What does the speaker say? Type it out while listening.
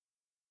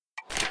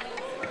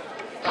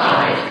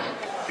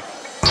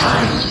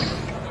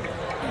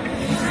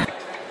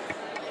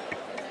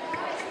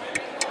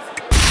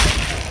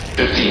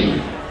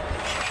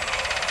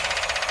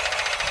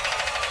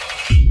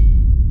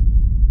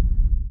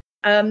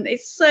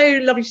It's so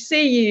lovely to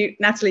see you,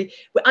 Natalie.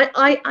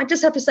 I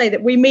just have to say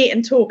that we meet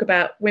and talk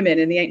about women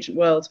in the ancient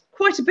world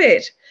quite a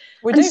bit.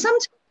 We do.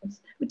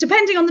 Sometimes,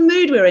 depending on the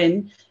mood we're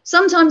in,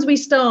 sometimes we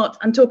start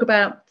and talk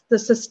about the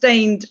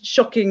sustained,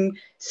 shocking,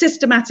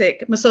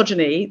 systematic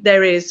misogyny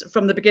there is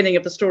from the beginning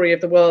of the story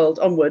of the world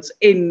onwards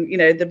in,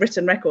 the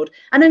written record.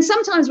 And then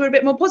sometimes we're a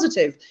bit more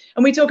positive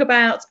and we talk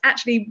about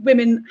actually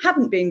women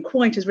haven't been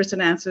quite as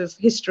written out of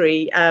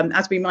history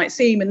as we might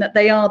seem, and that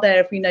they are there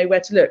if we know where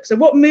to look. So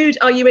what mood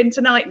are you in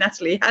tonight,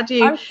 Natalie?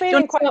 I'm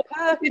feeling quite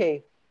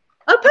perky.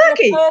 Oh,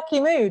 perky. Perky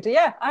mood.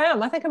 Yeah, I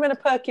am. I think I'm in a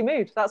perky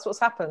mood. That's what's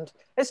happened.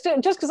 It's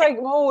just because I'm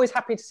always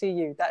happy to see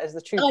you. That is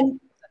the truth.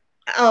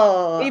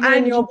 Even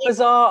in your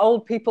bizarre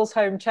old people's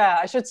home chair.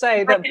 I should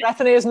say that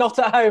Bethany is not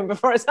at home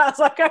before it sounds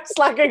like I'm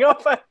slagging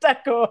off her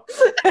decor.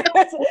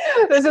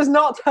 This is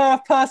not her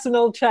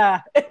personal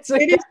chair. It's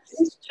a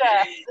guest's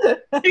chair.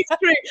 It's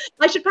true.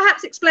 I should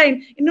perhaps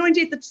explain, nor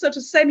indeed the sort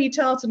of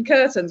semi-tartan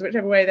curtains,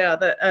 whichever way they are,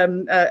 that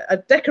are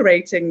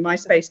decorating my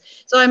space.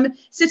 So I'm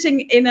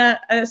sitting in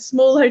a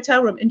small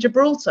hotel room in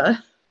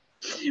Gibraltar,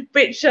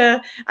 which,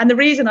 and the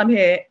reason I'm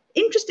here,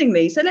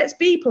 interestingly, so let's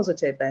be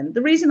positive then.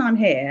 The reason I'm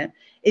here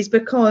is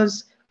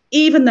because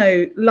even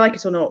though, like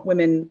it or not,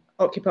 women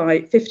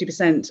occupy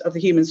 50% of the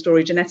human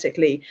story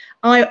genetically,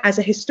 as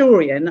a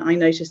historian, I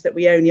noticed that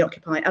we only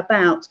occupy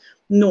about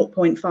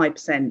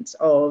 0.5%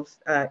 of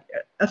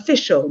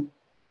official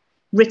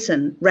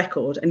written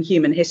record in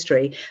human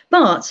history.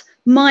 But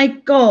my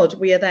God,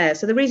 we are there.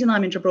 So the reason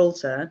I'm in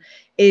Gibraltar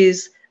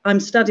is I'm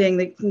studying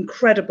the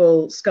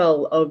incredible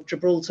skull of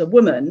Gibraltar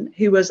woman,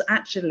 who was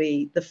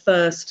actually the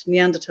first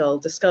Neanderthal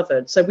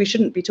discovered. So we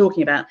shouldn't be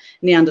talking about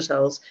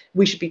Neanderthals.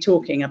 We should be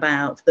talking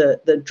about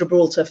the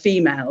Gibraltar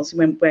females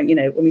when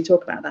we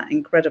talk about that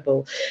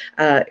incredible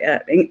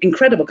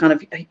kind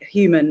of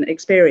human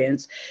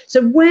experience.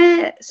 So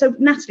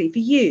Natalie, for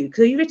you,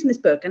 because you've written this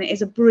book and it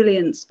is a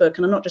brilliant book,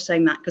 and I'm not just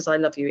saying that because I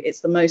love you. It's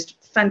the most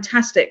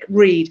fantastic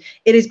read.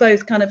 It is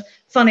both kind of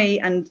funny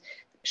and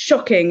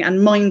shocking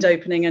and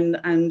mind-opening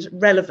and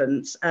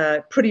relevant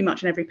pretty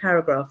much in every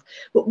paragraph.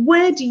 But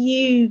where do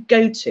you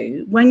go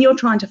to when you're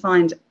trying to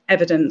find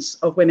evidence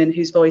of women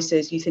whose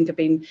voices you think have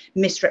been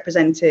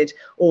misrepresented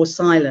or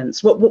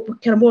silenced?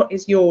 What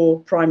is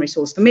your primary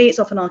source? For me, it's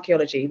often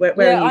archaeology. Where are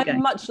you going?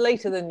 I'm much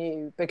later than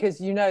you,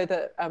 because you know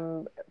that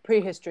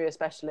prehistory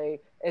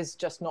especially is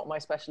just not my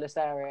specialist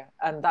area,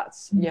 and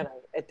that's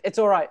it's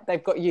all right.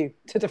 They've got you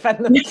to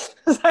defend them.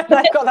 So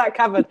they've got that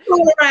covered.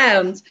 All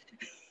around.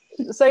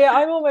 So yeah,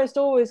 I'm almost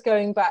always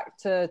going back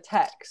to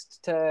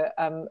text.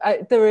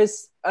 There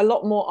is a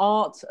lot more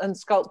art and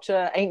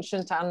sculpture,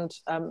 ancient and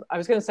I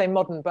was going to say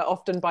modern, but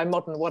often by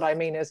modern what I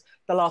mean is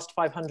the last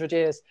 500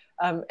 years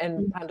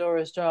in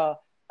Pandora's Jar.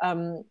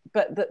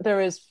 But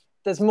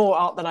there's more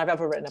art than I've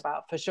ever written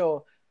about, for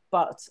sure.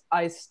 But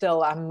I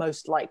still am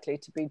most likely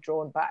to be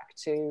drawn back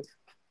to,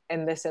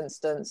 in this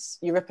instance,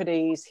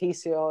 Euripides,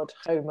 Hesiod,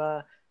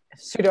 Homer,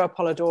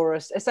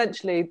 Pseudo-Apollodorus,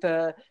 essentially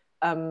the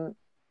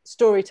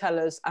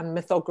storytellers and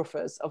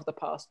mythographers of the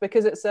past,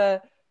 because it's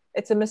a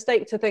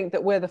mistake to think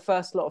that we're the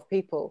first lot of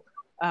people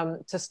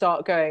to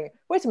start going,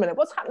 wait a minute,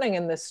 what's happening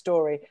in this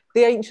story?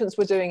 The ancients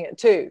were doing it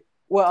too.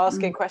 We're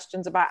asking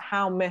questions about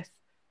how myth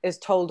is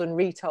told and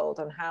retold,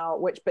 and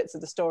which bits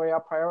of the story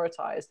are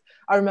prioritized.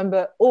 I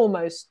remember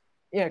almost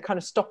kind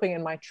of stopping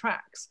in my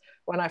tracks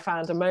when I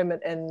found a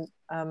moment in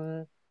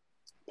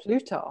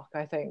Plutarch,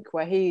 I think,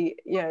 where he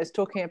is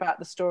talking about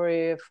the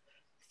story of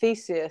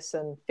Theseus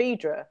and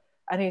Phaedra.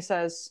 And he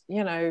says,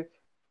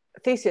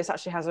 Theseus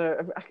actually has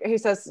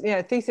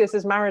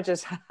Theseus's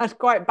marriages had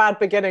quite bad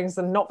beginnings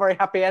and not very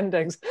happy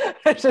endings.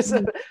 It's just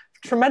a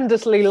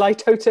tremendously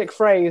litotic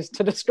phrase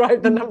to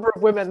describe the number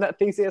of women that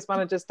Theseus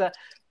manages to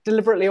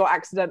deliberately or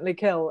accidentally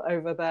kill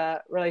over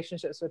their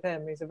relationships with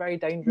him. He's a very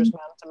dangerous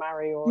man to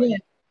marry or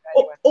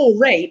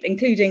rape,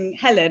 including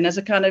Helen as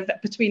a kind of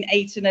between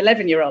 8 and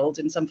 11-year-old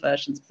in some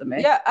versions of the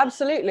myth. Yeah,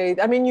 absolutely.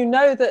 I mean,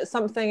 that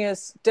something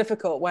is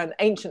difficult when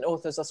ancient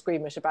authors are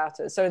squeamish about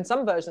it. So in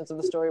some versions of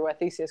the story where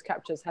Theseus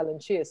captures Helen,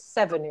 she is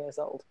 7 years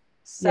old.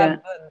 7.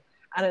 Yeah.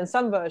 And in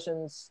some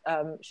versions,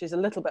 she's a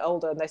little bit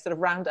older, and they sort of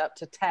round up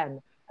to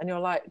 10. And you're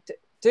like,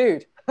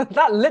 dude,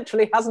 that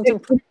literally hasn't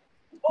improved.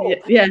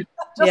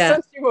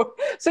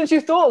 Since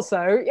you thought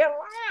so.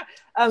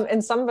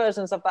 In some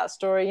versions of that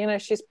story,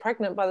 she's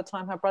pregnant by the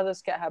time her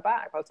brothers get her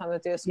back, by the time the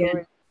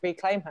Dioscuri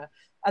reclaim her.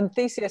 And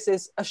Theseus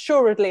is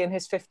assuredly in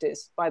his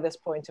 50s by this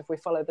point, if we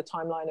follow the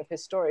timeline of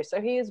his story.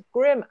 So he is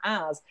grim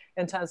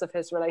in terms of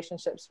his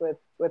relationships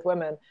with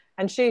women.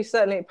 And she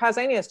certainly,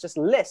 Pausanias just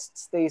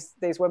lists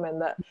these women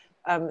that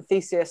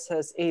Theseus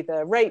has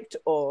either raped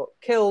or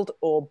killed,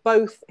 or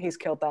both. He's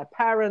killed their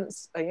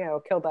parents,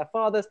 or killed their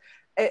fathers.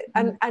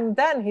 And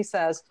then he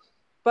says,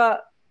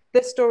 but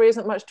this story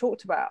isn't much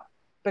talked about.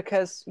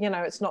 because, you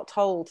know, it's not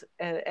told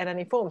in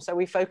any form. So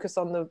we focus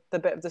on the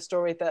bit of the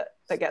story that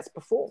gets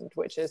performed,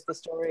 which is the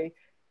story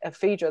of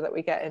Phaedra that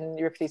we get in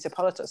Euripides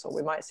Hippolytus, or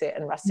we might see it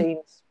in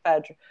Racine's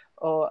Phèdre,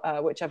 or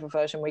whichever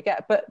version we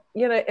get. But,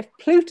 you know, if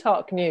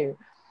Plutarch knew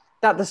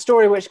that the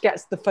story which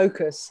gets the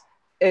focus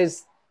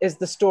is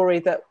the story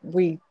that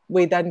we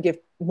then give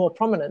more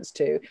prominence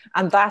to,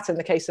 and that in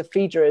the case of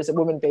Phaedra is a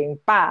woman being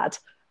bad,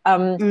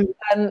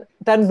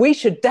 then we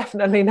should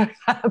definitely know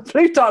that.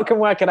 Plutarch can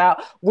work it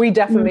out. We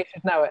definitely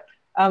should know it.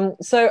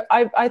 So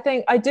I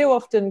think I do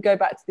often go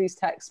back to these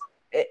texts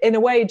in a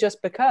way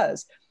just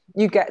because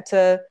you get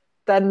to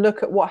then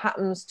look at what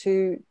happens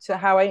to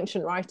how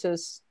ancient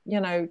writers,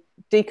 you know,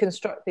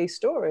 deconstruct these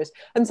stories.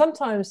 And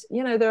sometimes,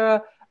 you know, there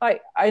are,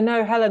 like, I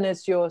know Helen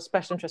is your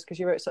special interest because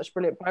you wrote such a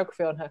brilliant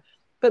biography on her,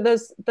 but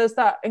there's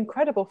that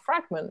incredible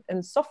fragment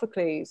in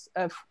Sophocles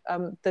of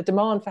the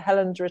demand for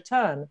Helen's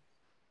return,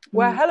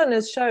 where Helen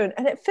is shown,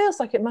 and it feels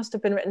like it must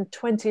have been written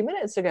 20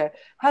 minutes ago,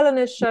 Helen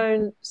is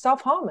shown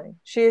self-harming.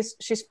 She's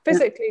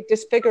physically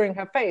disfiguring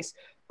her face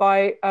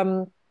by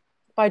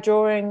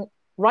drawing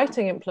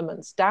writing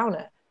implements down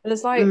it. And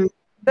it's like,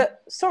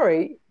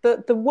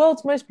 the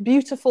world's most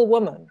beautiful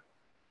woman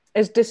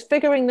is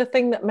disfiguring the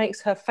thing that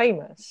makes her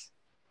famous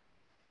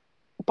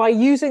by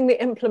using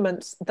the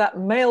implements that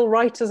male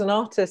writers and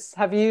artists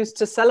have used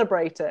to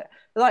celebrate it.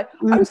 Like,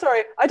 I'm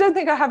sorry, I don't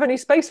think I have any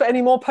space for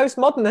any more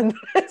postmodern than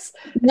this.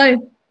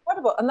 No.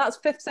 Incredible. And that's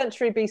 5th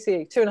century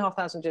BCE,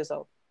 2,500 years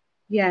old.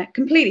 Yeah,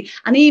 completely.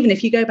 And even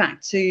if you go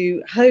back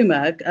to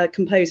Homer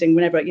composing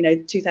whenever, you know,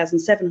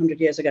 2,700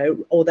 years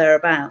ago or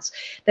thereabouts,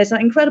 there's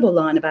that incredible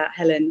line about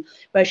Helen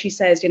where she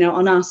says, you know,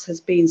 on us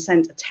has been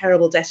sent a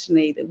terrible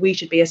destiny that we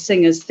should be a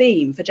singer's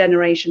theme for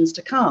generations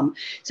to come.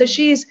 So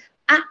she is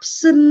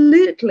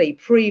absolutely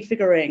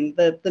prefiguring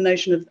the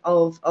notion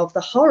of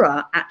the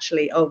horror,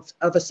 actually, of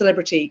a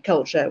celebrity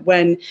culture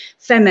when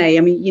femme, I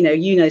mean, you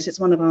know, it's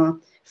one of our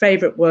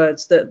favorite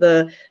words, that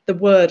the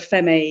word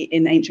femme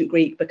in ancient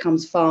Greek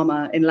becomes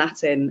pharma in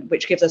Latin,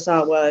 which gives us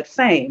our word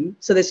fame.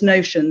 So this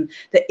notion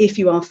that if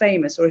you are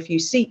famous or if you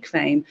seek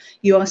fame,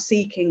 you are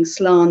seeking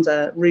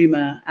slander,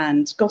 rumor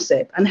and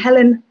gossip. And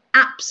Helen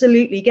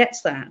absolutely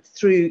gets that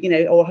through, you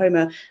know, or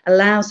Homer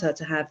allows her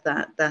to have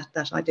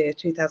that idea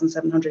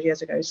 2,700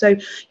 years ago. So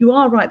you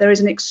are right, there is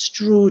an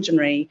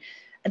extraordinary,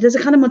 there's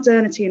a kind of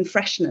modernity and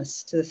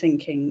freshness to the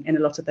thinking in a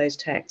lot of those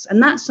texts.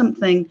 And that's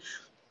something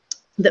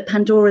that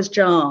Pandora's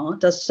Jar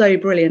does so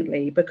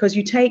brilliantly, because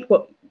you take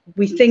what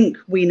we think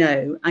we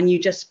know and you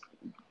just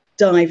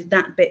dive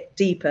that bit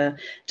deeper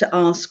to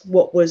ask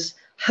what was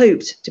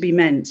hoped to be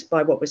meant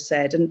by what was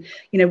said. And,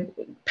 you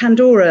know,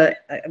 Pandora,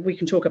 we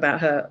can talk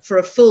about her for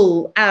a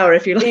full hour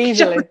if you like.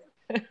 Easily.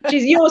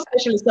 She's your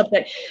specialist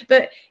subject.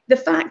 But the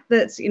fact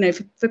that, you know,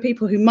 for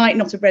people who might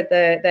not have read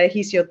their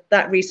Hesiod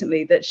that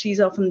recently, that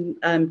she's often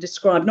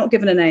described, not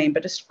given a name,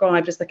 but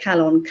described as the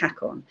Kalon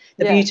Kakon,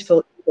 the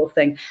beautiful evil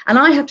thing. And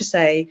I have to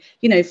say,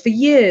 you know, for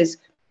years,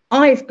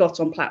 I've got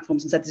on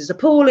platforms and said, this is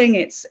appalling.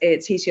 It's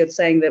Hesiod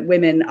saying that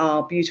women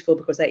are beautiful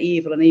because they're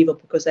evil and evil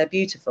because they're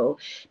beautiful.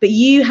 But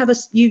you have a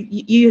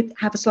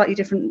slightly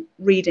different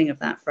reading of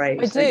that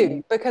phrase. I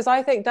do, because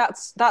I think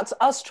that's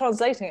us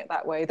translating it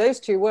that way. Those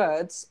two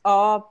words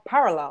are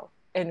parallel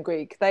in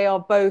Greek. They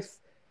are both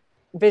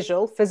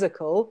visual,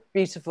 physical,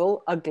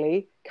 beautiful,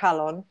 ugly,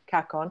 kalon,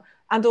 kakon,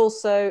 and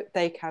also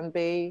they can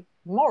be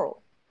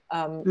moral,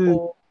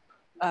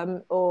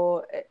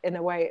 or in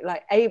a way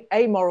like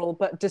amoral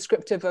but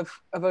descriptive of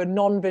a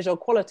non-visual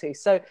quality.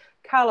 So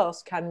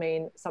kalos can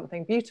mean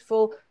something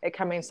beautiful, it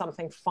can mean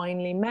something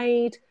finely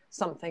made,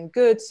 something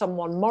good,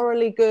 someone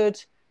morally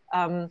good,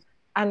 and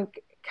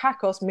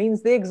kakos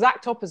means the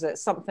exact opposite,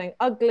 something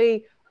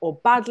ugly or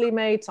badly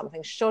made,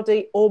 something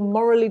shoddy or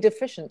morally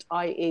deficient,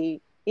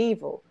 i.e.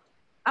 evil.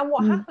 And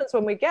what happens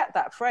when we get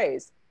that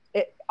phrase,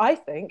 I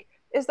think,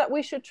 is that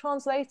we should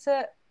translate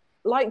it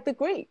like the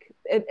Greek,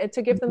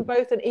 to give them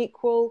both an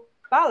equal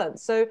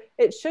balance. So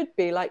it should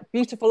be like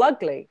beautiful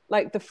ugly,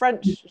 like the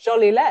French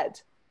jolie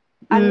laide.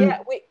 And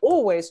yet we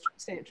always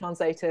see it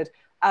translated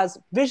as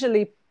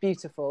visually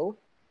beautiful,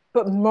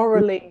 but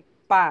morally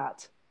bad.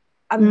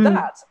 And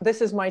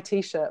this is my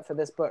t-shirt for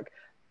this book.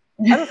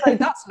 I'm afraid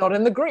that's not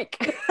in the Greek.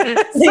 So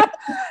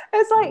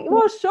it's like,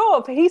 well,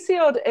 sure,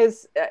 Hesiod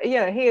is, he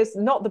is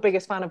not the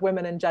biggest fan of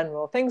women in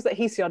general. Things that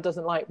Hesiod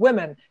doesn't like,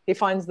 women, he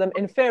finds them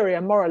inferior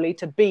morally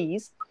to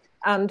bees,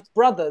 and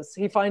brothers,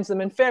 he finds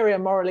them inferior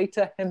morally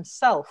to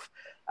himself.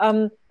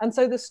 And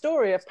so the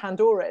story of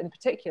Pandora in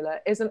particular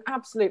is an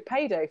absolute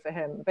payday for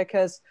him,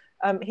 because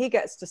he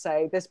gets to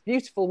say this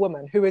beautiful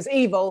woman who is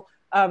evil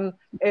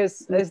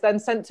is then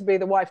sent to be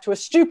the wife to a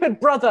stupid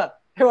brother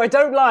who I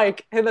don't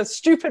like, who the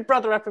stupid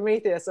brother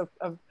Epimetheus,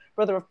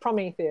 brother of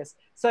Prometheus.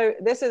 So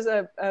this is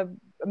a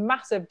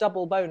massive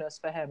double bonus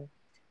for him.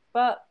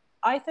 But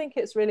I think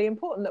it's really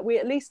important that we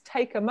at least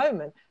take a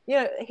moment. You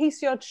know,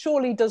 Hesiod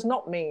surely does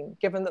not mean,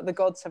 given that the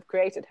gods have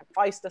created,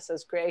 Hephaestus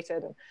has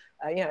created,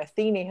 and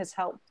Athene has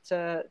helped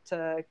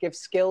to give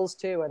skills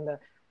to, and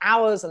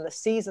hours, and the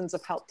seasons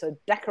have helped to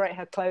decorate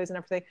her clothes and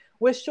everything.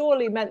 We're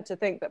surely meant to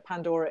think that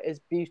Pandora is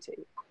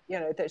beauty, you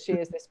know, that she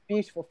is this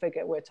beautiful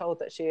figure. We're told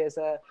that she is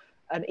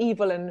an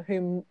evil in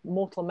whom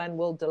mortal men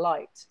will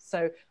delight.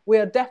 So we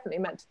are definitely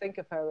meant to think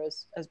of her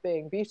as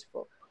being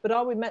beautiful. But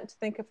are we meant to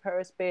think of her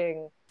as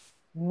being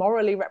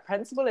morally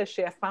reprehensible? Is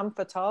she a femme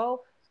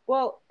fatale?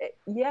 Well,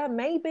 yeah,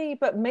 maybe,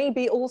 but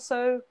maybe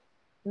also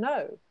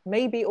no.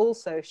 Maybe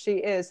also she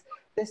is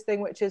this thing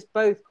which is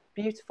both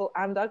beautiful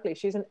and ugly.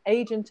 She's an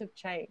agent of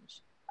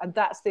change. And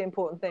that's the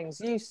important thing.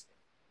 Zeus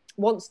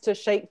wants to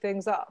shake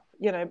things up.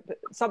 You know,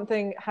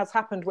 something has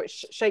happened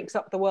which shakes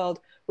up the world,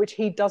 which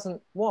he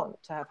doesn't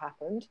want to have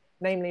happened.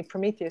 Namely,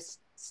 Prometheus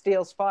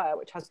steals fire,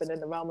 which has been in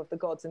the realm of the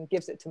gods, and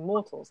gives it to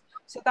mortals.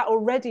 So that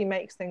already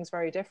makes things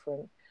very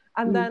different.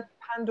 And then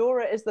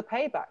Pandora is the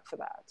payback for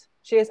that.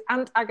 She is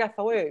Ant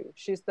Agathou.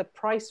 She's the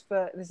price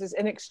for, this is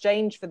in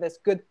exchange for this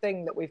good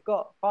thing that we've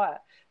got, fire.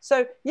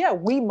 So yeah,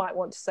 we might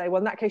want to say, well,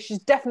 in that case, she's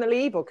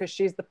definitely evil because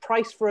she's the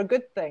price for a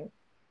good thing.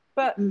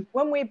 But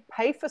when we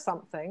pay for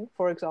something,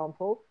 for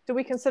example, do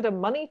we consider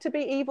money to be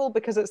evil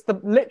because it's the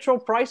literal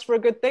price for a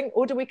good thing?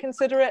 Or do we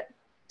consider it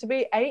to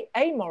be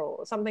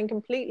amoral, something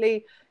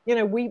completely, you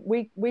know,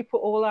 we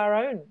put all our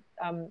own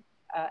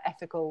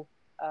ethical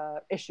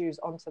issues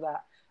onto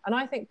that. And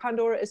I think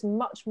Pandora is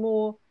much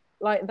more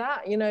like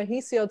that. You know,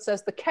 Hesiod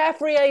says the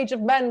carefree age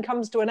of men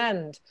comes to an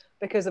end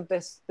because of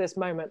this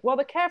moment. Well,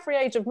 the carefree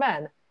age of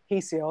men,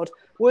 Hesiod,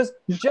 was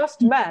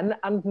just men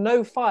and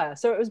no fire.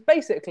 So it was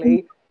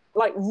basically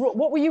like,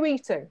 what were you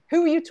eating?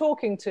 Who were you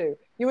talking to?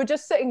 You were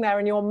just sitting there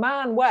in your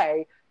man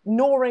way,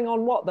 gnawing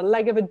on what, the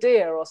leg of a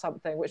deer or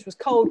something, which was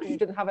cold because you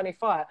didn't have any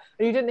fire.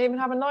 And you didn't even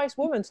have a nice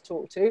woman to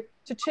talk to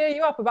cheer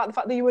you up about the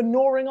fact that you were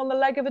gnawing on the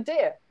leg of a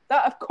deer.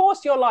 That, of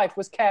course, your life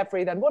was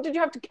carefree then. What did you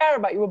have to care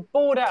about? You were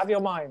bored out of your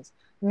minds,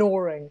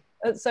 gnawing.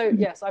 And so,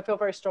 yes, I feel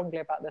very strongly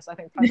about this. I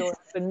think Pandora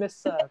has been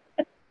misserved.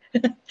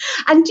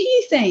 And do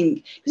you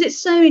think, because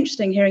it's so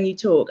interesting hearing you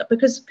talk,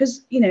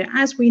 because you know,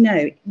 as we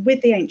know,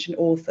 with the ancient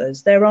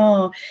authors, there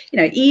are, you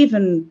know,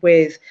 even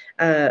with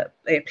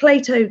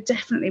Plato,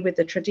 definitely with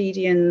the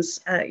tragedians,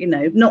 you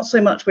know, not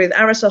so much with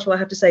Aristotle, I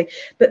have to say,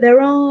 but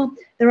there are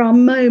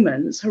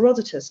moments,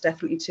 Herodotus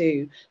definitely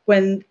too,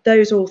 when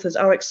those authors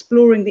are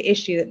exploring the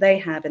issue that they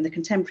have in the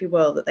contemporary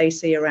world that they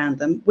see around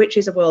them, which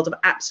is a world of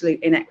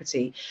absolute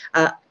inequity.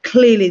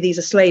 Clearly, these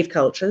are slave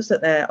cultures that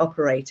they're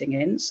operating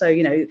in. So,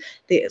 you know,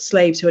 the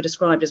slaves who are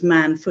described as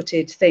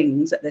man-footed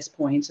things at this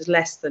point, as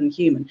less than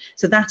human.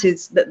 So that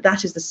is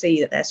the sea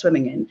that they're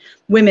swimming in.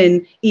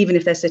 Women, even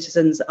if they're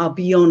citizens, are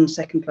beyond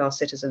second-class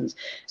citizens.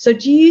 So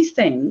do you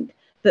think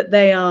that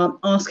they are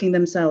asking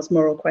themselves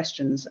moral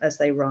questions as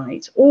they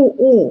write,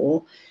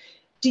 or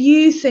do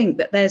you think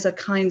that there's a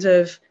kind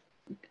of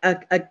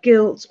a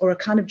guilt or a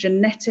kind of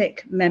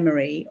genetic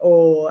memory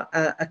or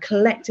a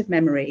collective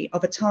memory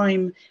of a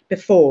time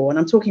before? And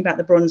I'm talking about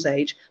the Bronze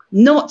Age,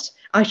 not,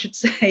 I should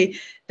say,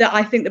 that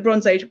I think the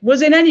Bronze Age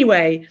was in any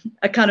way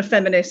a kind of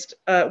feminist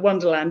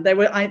wonderland. There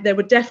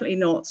were definitely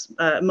not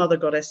mother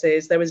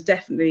goddesses. There was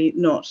definitely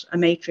not a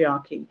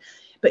matriarchy.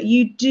 But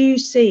you do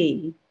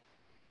see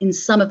in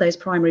some of those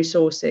primary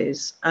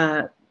sources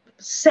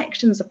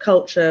sections of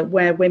culture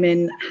where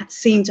women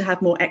seem to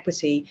have more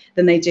equity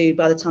than they do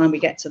by the time we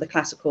get to the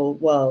classical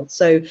world.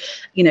 So,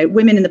 you know,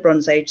 women in the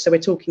Bronze Age, so we're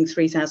talking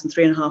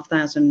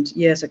 3,500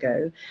 years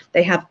ago,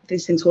 they have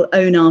these things called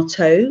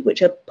onarto,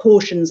 which are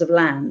portions of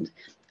land.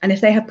 And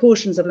if they have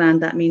portions of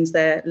land, that means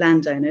they're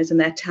landowners and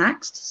they're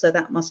taxed. So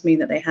that must mean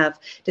that they have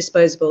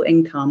disposable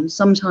income.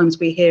 Sometimes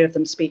we hear of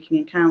them speaking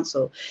in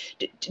council.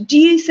 Do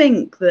you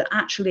think that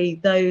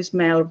actually those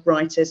male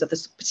writers of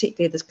this,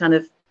 particularly this kind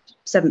of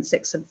 7th,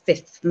 6th, and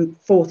 5th and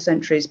 4th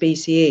centuries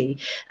BCE,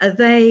 are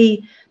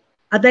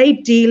they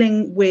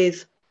dealing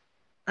with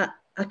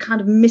a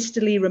kind of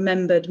mistily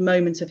remembered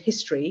moment of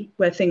history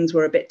where things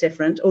were a bit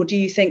different, or do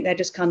you think they're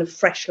just kind of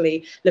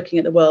freshly looking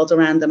at the world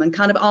around them and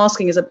kind of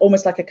asking as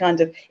almost like a kind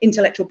of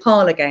intellectual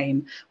parlor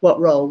game what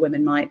role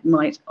women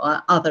might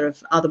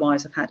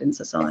otherwise have had in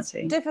society?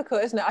 It's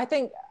difficult, isn't it? I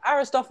think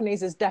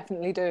Aristophanes is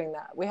definitely doing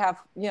that. We have,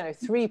 you know,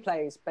 3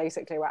 plays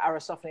basically where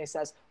Aristophanes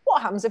says,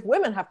 what happens if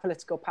women have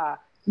political power?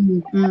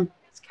 Mm-hmm.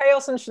 It's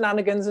chaos and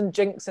shenanigans and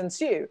jinx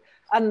ensue.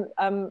 And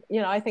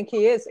you know, I think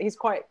he's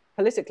quite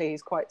politically,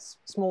 he's quite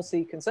small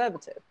c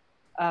conservative.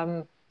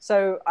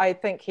 So I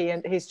think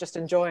he's just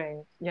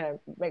enjoying, you know,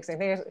 mixing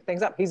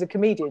things up. He's a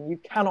comedian. You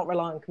cannot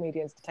rely on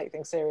comedians to take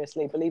things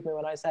seriously. Believe me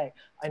when I say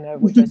I know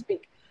of which I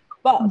speak.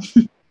 But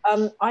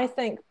I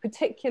think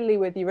particularly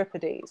with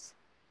Euripides,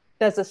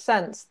 there's a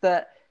sense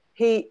that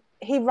he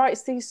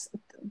writes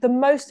the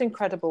most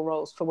incredible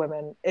roles for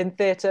women in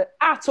theatre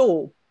at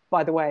all,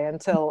 by the way,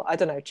 until, I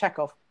don't know,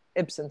 Chekhov,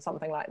 Ibsen,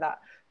 something like that.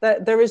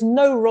 There is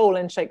no role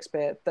in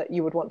Shakespeare that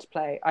you would want to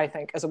play, I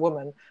think, as a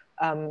woman.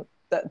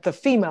 The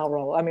female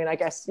role, I mean, I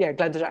guess, yeah,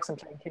 Glenda Jackson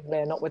playing King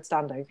Lear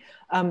notwithstanding.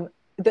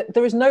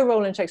 There is no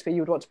role in Shakespeare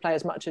you would want to play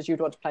as much as you'd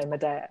want to play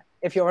Medea.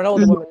 If you're an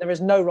older woman, there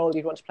is no role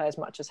you'd want to play as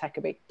much as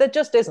Hecate. There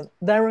just isn't.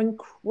 They're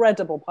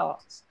incredible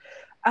parts.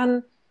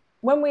 And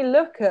when we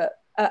look at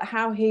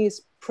how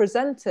he's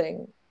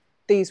presenting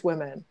these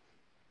women,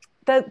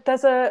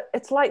 there's a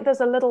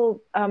little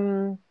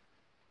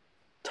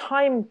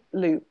time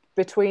loop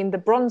between the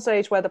Bronze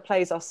Age where the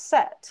plays are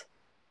set,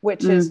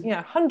 which is, you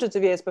know, hundreds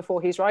of years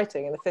before he's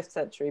writing in the 5th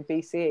century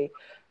BCE,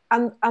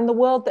 and the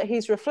world that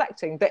he's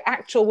reflecting, the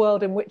actual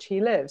world in which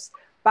he lives,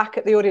 back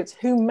at the audience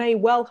who may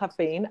well have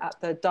been at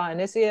the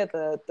Dionysia,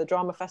 the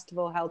drama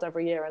festival held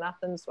every year in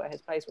Athens, where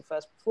his plays were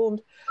first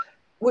performed,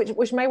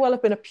 which may well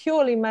have been a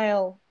purely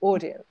male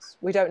audience.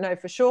 We don't know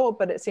for sure,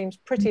 but it seems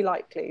pretty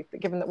likely that,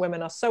 given that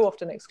women are so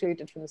often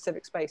excluded from the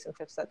civic space in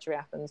 5th century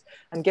Athens,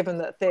 and given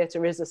that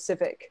theatre is a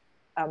civic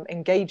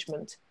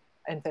engagement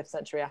in 5th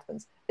century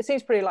Athens, it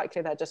seems pretty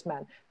likely they're just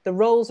men. The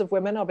roles of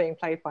women are being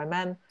played by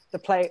men. The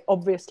play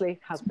obviously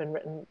has been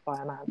written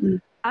by a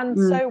man. And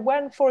so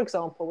when, for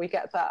example, we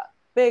get that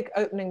big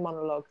opening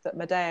monologue that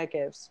Medea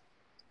gives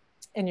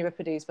in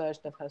Euripides'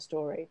 version of her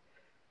story,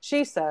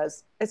 she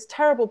says, it's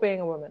terrible being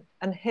a woman,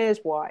 and here's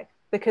why.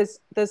 Because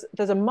there's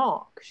a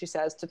mark, she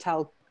says, to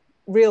tell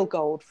real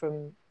gold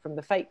from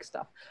the fake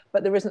stuff,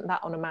 but there isn't that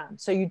on a man.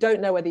 So you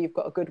don't know whether you've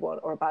got a good one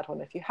or a bad one.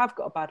 If you have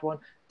got a bad one,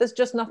 there's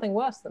just nothing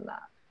worse than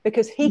that,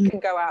 because he can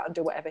go out and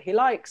do whatever he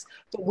likes,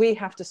 but we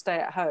have to stay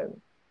at home.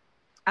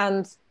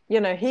 And, you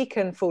know, he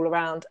can fool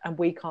around and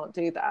we can't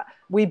do that.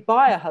 We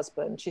buy a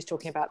husband. She's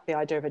talking about the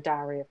idea of a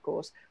dowry, of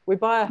course. We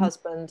buy a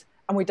husband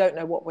and we don't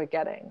know what we're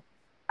getting.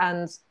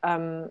 And,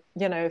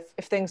 you know,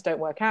 if things don't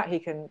work out, he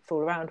can fool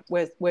around.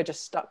 We're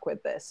just stuck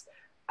with this.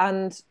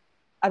 And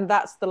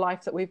that's the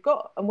life that we've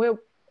got. And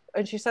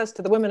she says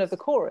to the women of the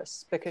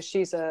chorus, because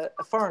she's a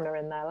foreigner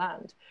in their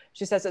land,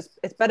 she says,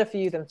 it's better for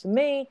you than for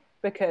me,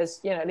 because,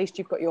 you know, at least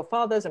you've got your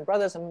fathers and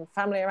brothers and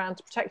family around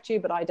to protect you,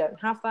 but I don't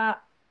have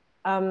that.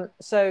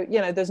 So,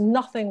 you know, there's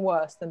nothing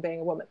worse than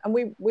being a woman. And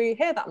we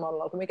hear that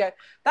monologue and we go,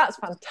 that's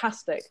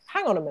fantastic.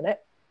 Hang on a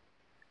minute.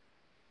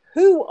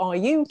 Who are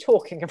you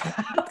talking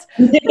about?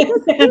 Who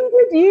did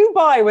you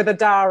buy with a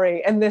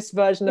dowry in this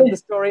version of the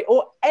story,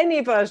 or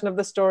any version of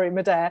the story,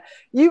 Medea?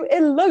 You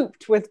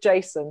eloped with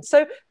Jason.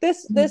 So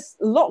this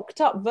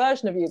locked up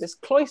version of you, this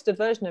cloistered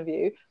version of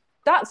you,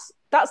 that's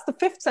the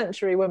 5th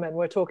century women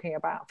we're talking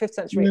about. 5th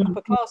century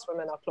upper class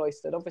women are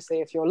cloistered.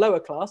 Obviously, if you're lower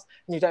class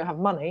and you don't have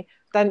money,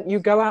 then you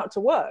go out to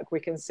work. We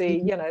can see,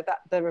 you know, that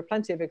there are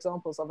plenty of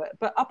examples of it.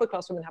 But upper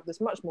class women have this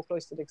much more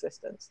cloistered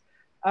existence.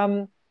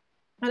 And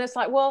it's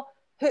like, well,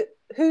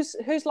 whose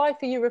life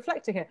are you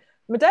reflecting here?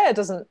 Medea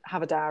doesn't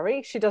have a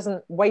dowry. She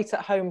doesn't wait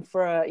at home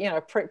for a, you know,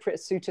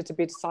 appropriate suitor to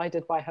be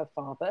decided by her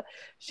father.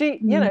 She,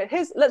 you know,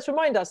 let's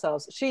remind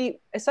ourselves, she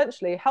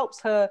essentially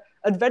helps her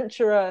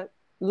adventurer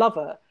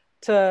lover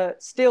to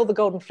steal the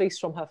golden fleece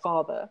from her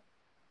father.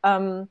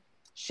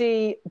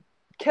 She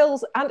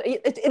kills, and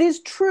it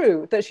is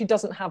true that she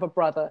doesn't have a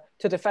brother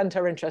to defend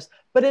her interests,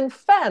 but in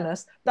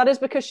fairness, that is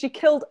because she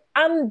killed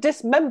and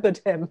dismembered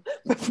him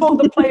before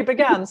the play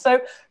began. So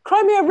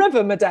cry me a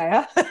river,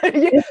 Medea.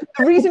 The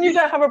reason you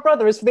don't have a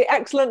brother is for the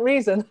excellent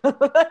reason.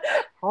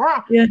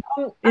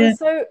 And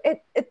so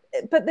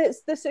but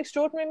it's this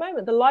extraordinary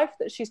moment. The life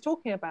that she's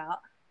talking about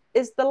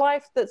is the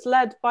life that's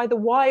led by the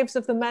wives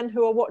of the men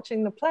who are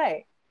watching the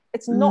play.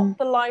 It's not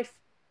the life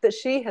that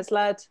she has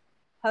led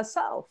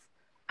herself.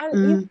 And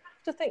you have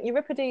to think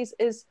Euripides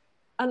is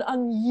an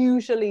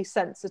unusually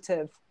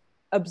sensitive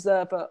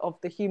observer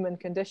of the human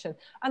condition.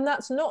 And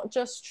that's not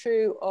just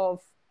true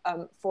of,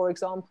 for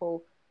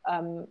example,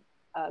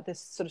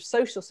 this sort of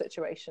social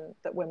situation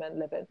that women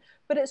live in,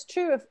 but it's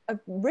true of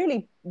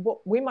really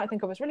what we might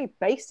think of as really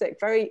basic,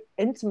 very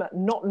intimate,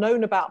 not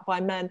known about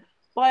by men,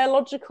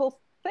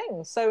 biological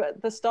things. So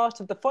at the start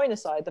of the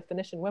Phoenicide, the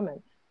Phoenician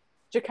women,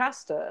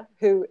 Jocasta,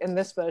 who in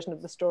this version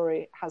of the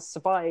story has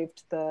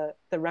survived the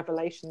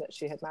revelation that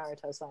she had married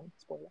her son,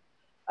 spoiler,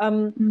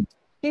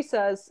 she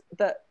says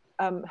that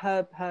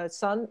her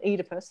son,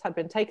 Oedipus, had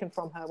been taken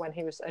from her when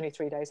he was only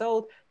 3 days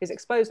old. He's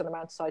exposed on a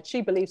mountainside.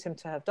 She believes him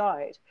to have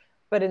died.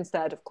 But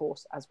instead, of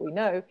course, as we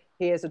know,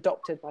 he is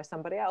adopted by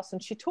somebody else.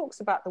 And she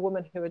talks about the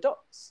woman who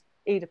adopts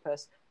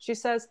Oedipus. She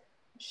says,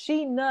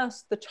 she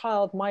nursed the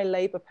child my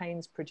labor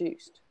pains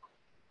produced.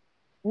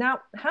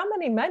 Now, how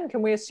many men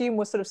can we assume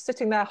were sort of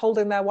sitting there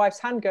holding their wife's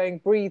hand going,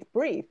 breathe,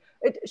 breathe?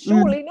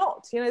 Surely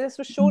not. You know, this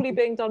was surely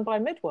being done by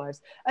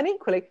midwives. And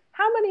equally,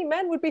 how many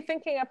men would be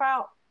thinking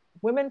about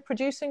women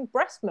producing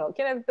breast milk?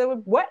 You know, there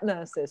were wet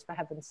nurses, for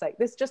heaven's sake.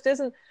 This just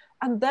isn't.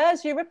 And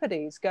there's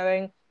Euripides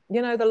going,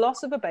 you know, the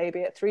loss of a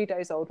baby at 3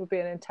 days old would be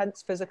an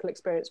intense physical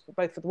experience,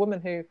 both for the woman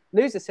who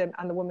loses him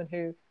and the woman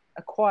who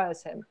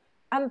acquires him.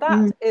 And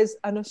that is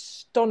an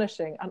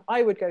astonishing, and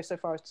I would go so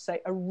far as to say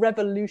a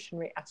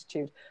revolutionary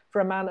attitude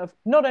for a man of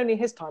not only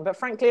his time, but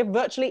frankly, of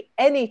virtually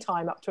any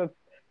time up to,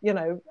 you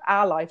know,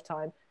 our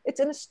lifetime. It's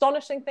an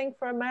astonishing thing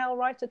for a male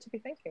writer to be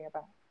thinking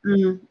about.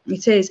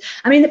 It is.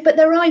 I mean, but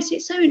there are,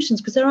 it's so interesting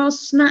because there are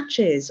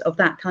snatches of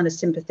that kind of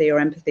sympathy or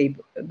empathy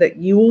that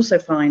you also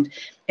find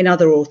in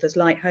other authors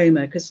like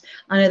Homer, because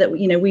I know that,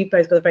 you know, we've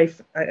both got a very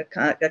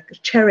a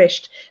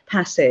cherished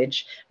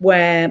passage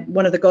where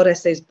one of the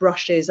goddesses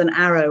brushes an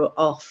arrow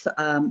off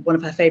one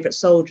of her favorite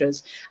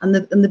soldiers, and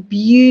the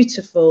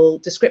beautiful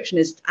description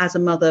is as a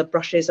mother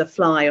brushes a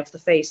fly off the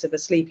face of a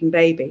sleeping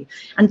baby,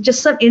 and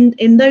just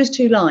in those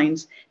two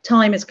lines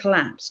time has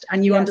collapsed,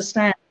 and you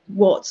understand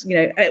what, you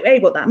know,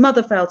 what that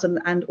mother felt,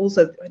 and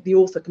also the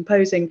author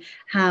composing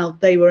how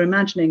they were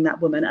imagining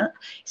that woman.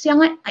 See,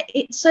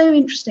 it's so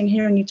interesting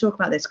hearing you talk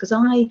about this, because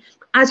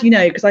as you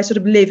know, because I sort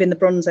of live in the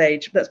Bronze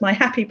Age, that's my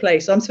happy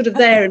place, so I'm sort of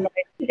there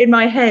in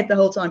my head the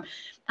whole time.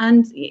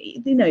 And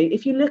you know,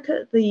 if you look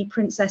at the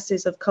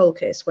princesses of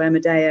Colchis, where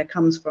Medea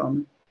comes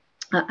from,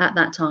 at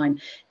that time,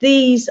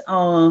 these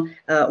are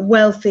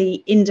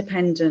wealthy,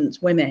 independent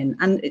women.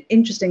 And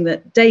interesting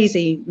that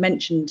Daisy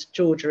mentioned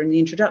Georgia in the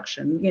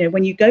introduction. You know,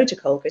 when you go to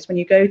Colchis, when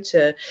you go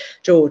to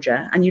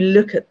Georgia and you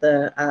look at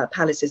the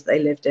palaces they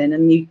lived in,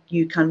 and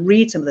you can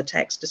read some of the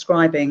text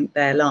describing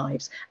their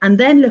lives, and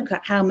then look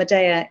at how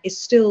Medea is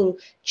still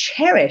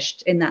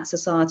cherished in that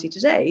society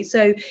today.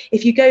 So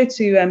if you go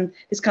to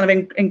this kind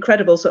of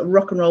incredible sort of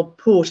rock and roll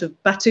port of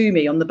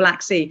Batumi on the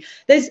Black Sea,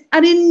 there's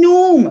an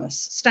enormous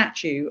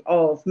statue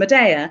of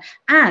Medea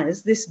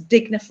as this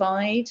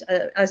dignified,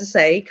 as I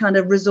say, kind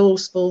of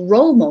resourceful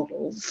role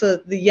model for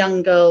the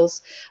young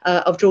girls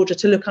of Georgia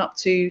to look up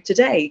to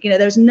today. You know,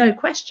 there's no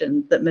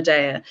question that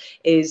Medea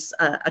is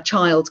a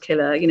child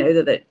killer, you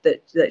know,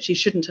 that she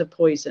shouldn't have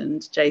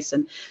poisoned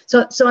Jason.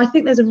 So I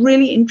think there's a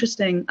really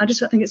interesting, I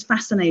think it's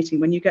fascinating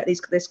when you get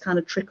this kind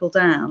of trickle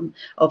down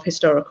of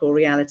historical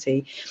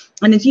reality.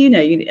 And as you know,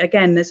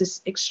 again, there's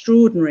this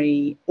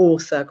extraordinary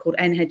author called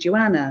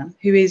Enheduanna,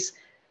 who is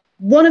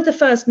one of the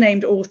first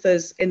named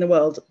authors in the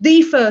world,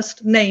 the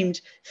first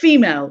named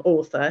female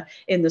author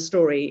in the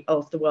story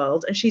of the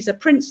world. And she's a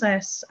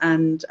princess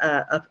and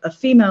a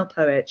female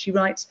poet. She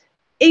writes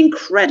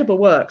incredible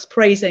works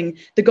praising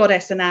the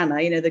goddess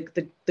Inanna, you know,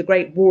 the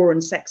great war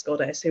and sex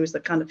goddess, who was the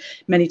kind of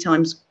many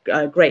times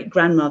great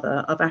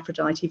grandmother of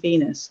Aphrodite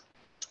Venus.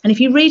 And if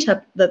you read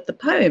the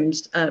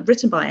poems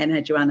written by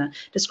Enheduanna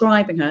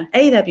describing her,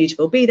 A, they're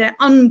beautiful, B, they're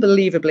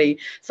unbelievably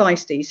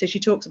feisty. So she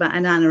talks about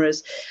Inanna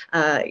as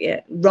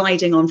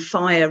riding on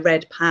fire,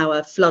 red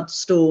power, flood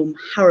storm,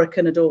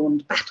 hurricane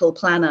adorned, battle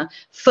planner,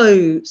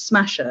 foe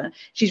smasher.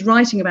 She's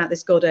writing about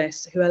this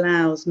goddess who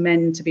allows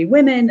men to be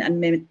women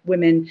and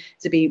women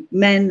to be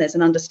men. There's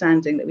an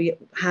understanding that we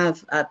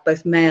have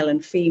both male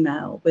and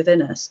female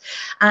within us.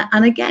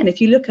 And again, if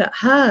you look at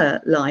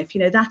her life, you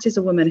know, that is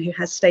a woman who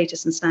has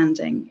status and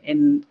standing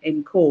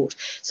in court.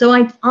 So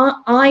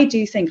I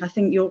do think,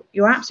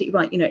 you're absolutely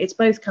right. You know, it's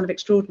both kind of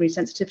extraordinary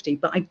sensitivity,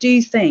 but I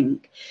do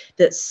think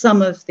that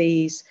some of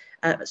these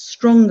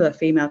stronger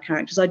female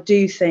characters, I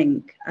do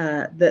think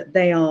that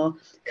they are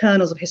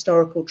kernels of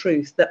historical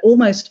truth that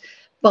almost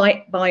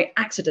by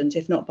accident,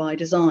 if not by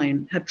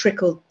design, have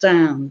trickled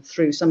down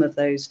through some of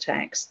those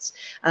texts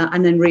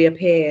and then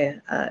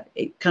reappear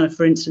kind of,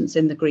 for instance,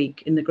 in the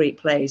Greek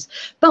plays.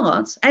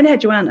 But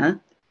Enheduanna,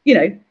 you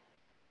know,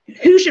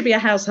 who should be a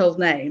household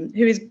name,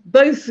 who is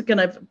both kind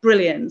of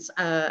brilliant,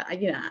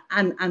 you know,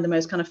 and the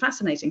most kind of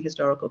fascinating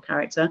historical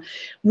character.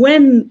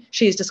 When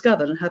she is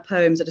discovered, and her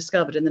poems are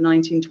discovered in the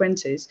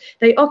 1920s,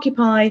 they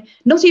occupy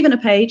not even a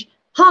page,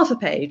 half a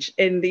page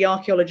in the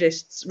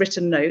archaeologists'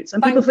 written notes,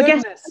 and people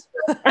forget.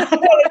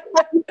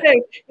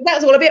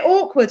 That's all a bit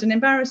awkward and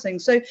embarrassing.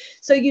 So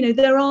you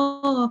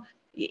know,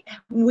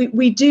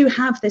 we do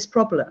have this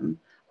problem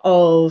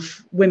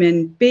of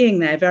women being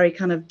there very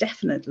kind of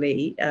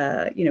definitely,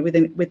 you know,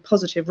 with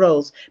positive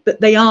roles, but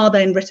they are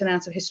then written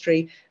out of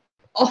history,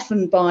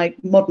 often by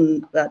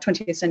modern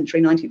 20th century,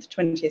 19th,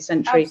 20th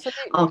century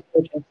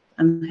archaeologists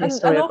and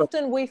historiographers. And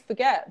often we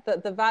forget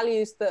that the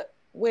values that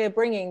we're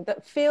bringing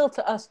that feel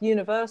to us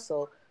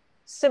universal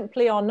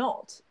simply are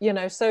not, you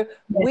know. So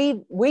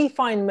we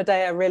find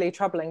Medea really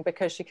troubling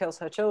because she kills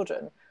her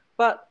children,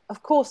 but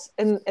of course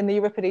in the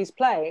Euripides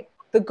play,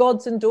 the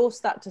gods endorse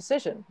that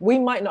decision. We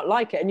might not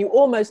like it, and you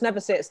almost never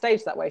see it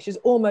staged that way. She's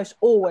almost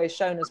always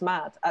shown as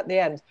mad at the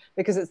end,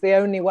 because it's the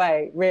only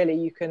way really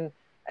you can,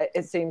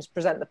 it seems,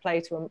 present the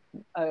play to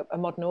a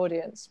modern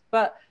audience.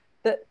 But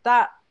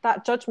that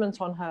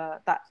judgment on her,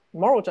 that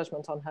moral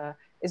judgment on her,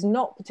 is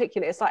not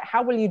particularly, it's like,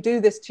 how will you do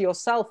this to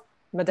yourself,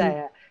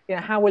 Medea? You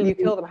know, how will you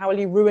kill them? How will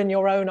you ruin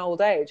your own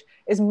old age?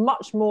 Is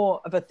much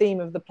more of a theme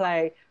of the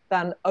play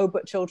than, oh,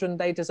 but children,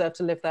 they deserve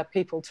to live their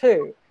people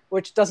too,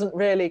 which doesn't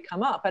really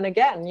come up. And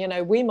again, you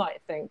know, we might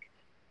think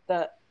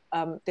that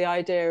the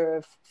idea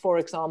of, for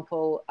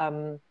example,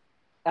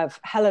 of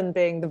Helen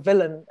being the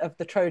villain of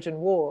the Trojan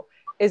War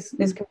is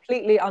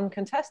completely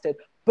uncontested.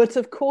 But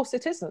of course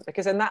it isn't,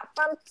 because in that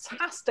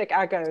fantastic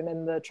agone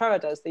in the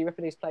Troades, the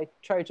Euripides play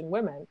Trojan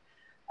Women,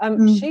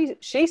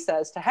 she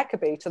says to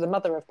Hecate, to the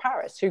mother of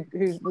Paris, who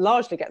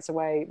largely gets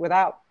away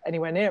without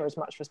anywhere near as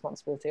much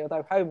responsibility,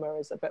 although Homer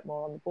is a bit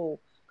more on the ball,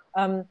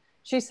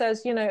 she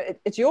says, you know,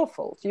 it's your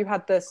fault. You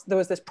had this, there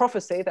was this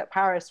prophecy that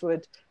Paris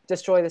would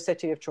destroy the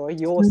city of Troy,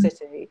 your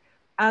city.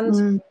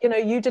 And, you know,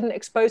 you didn't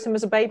expose him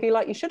as a baby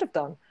like you should have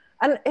done.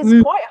 And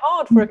it's quite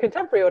hard for a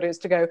contemporary audience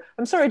to go,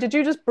 I'm sorry, did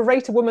you just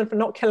berate a woman for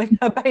not killing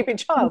her baby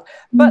child?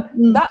 But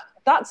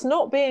that's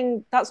not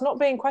being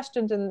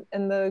questioned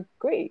in the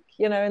Greek.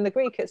 You know, in the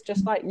Greek, it's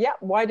just like, yeah,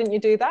 why didn't you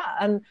do that?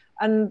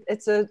 And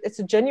it's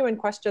a genuine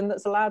question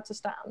that's allowed to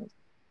stand.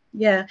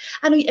 Yeah,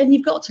 and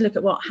you've got to look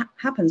at what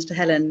happens to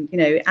Helen, you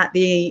know, at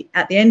the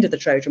end of the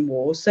Trojan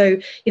War. So,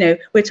 you know,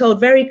 we're told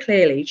very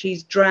clearly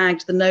she's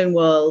dragged the known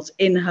world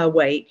in her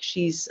wake.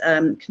 She's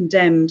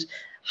condemned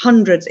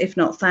hundreds, if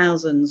not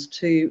thousands,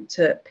 to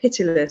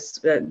pitiless,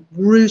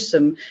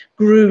 gruesome,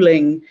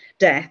 grueling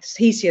deaths.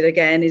 Hesiod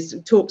again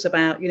talks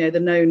about, you know,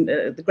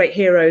 the great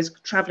heroes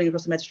traveling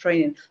across the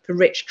Mediterranean for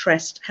rich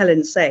tressed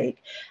Helen's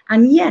sake,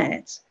 and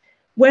yet,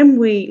 when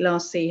we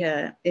last see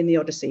her in the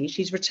Odyssey,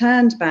 she's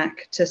returned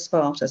back to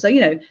Sparta. So,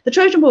 you know, the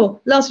Trojan War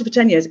lasted for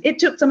 10 years. It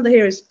took some of the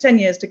heroes 10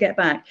 years to get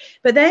back.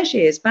 But there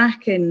she is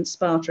back in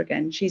Sparta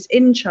again. She's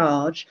in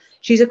charge.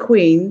 She's a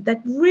queen.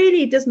 There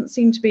really doesn't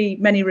seem to be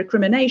many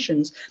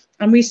recriminations.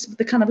 And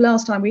the kind of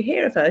last time we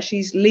hear of her,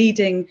 she's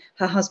leading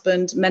her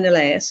husband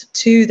Menelaus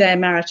to their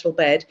marital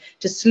bed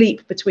to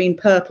sleep between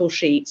purple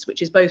sheets,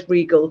 which is both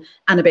regal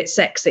and a bit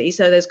sexy.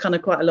 So there's kind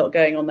of quite a lot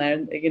going on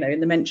there, you know, in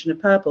the mention of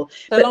purple.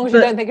 So long as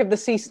you don't think of the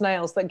sea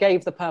snails that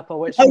gave the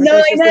purple, which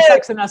reduces the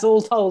sexiness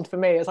all told for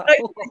me. It's like,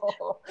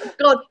 oh.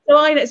 God. So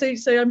I know.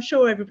 So I'm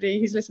sure everybody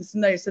who's listening to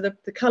know. So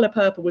the colour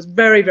purple was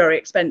very, very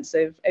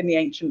expensive in the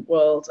ancient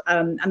world,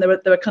 and there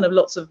were kind of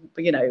lots of,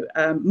 you know,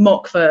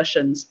 mock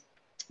versions.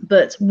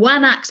 But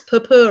Wanax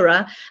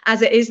purpura,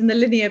 as it is in the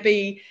Linear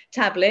B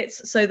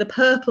tablets, so the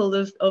purple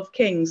of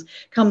kings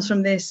comes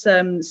from this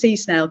sea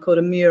snail called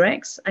a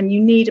murex, and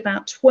you need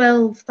about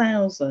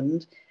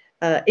 12,000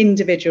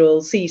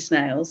 individual sea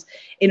snails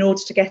in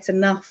order to get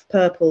enough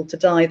purple to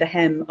dye the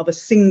hem of a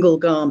single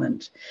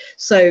garment.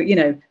 So, you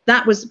know,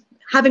 that was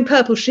having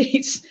purple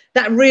sheets,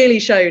 that really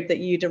showed that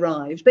you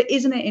derived. But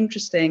isn't it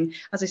interesting,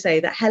 as I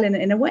say, that Helen,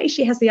 in a way,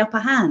 she has the upper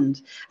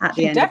hand at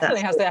the end of that. She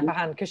definitely has the upper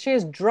hand, because she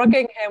is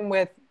drugging him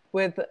with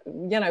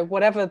you know,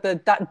 whatever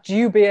that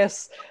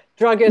dubious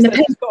drug is that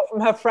she's got from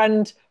her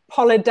friend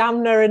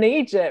Polydamna in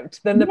Egypt.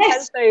 The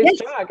Nepenthes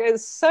drug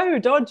is so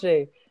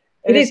dodgy.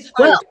 It is. So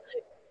well, dodgy.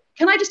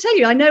 Can I just tell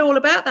you, I know all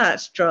about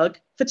that drug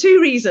for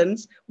two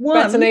reasons. One,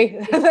 Bethany.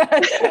 May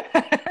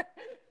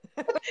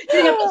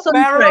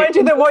I remind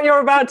you that what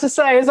you're about to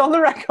say is on the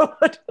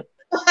record.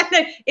 I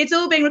know, it's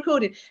all being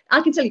recorded.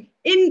 I can tell you,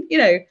 you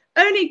know,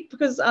 only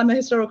because I'm a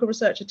historical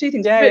researcher, two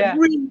things.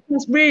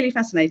 Really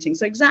fascinating.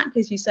 So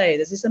exactly as you say,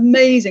 there's this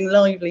amazing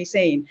lively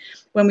scene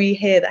when we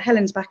hear that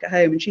Helen's back at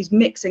home and she's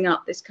mixing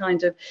up this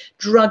kind of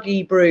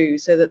druggy brew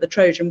so that the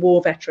Trojan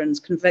War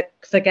veterans can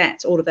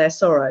forget all of their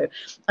sorrow.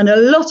 And a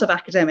lot of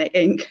academic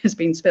ink has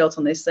been spilt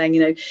on this, saying,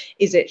 you know,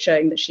 is it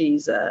showing that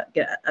she's a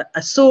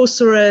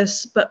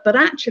sorceress? But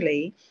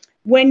actually,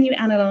 when you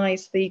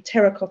analyse the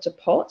terracotta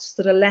pots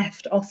that are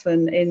left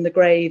often in the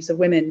graves of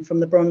women from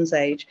the Bronze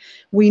Age,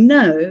 we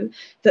know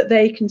that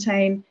they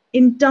contain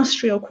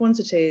industrial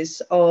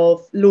quantities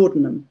of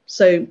laudanum,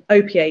 so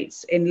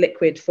opiates in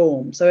liquid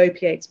form, so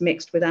opiates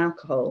mixed with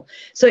alcohol.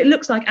 So it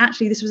looks like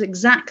actually this was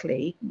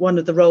exactly one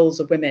of the roles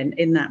of women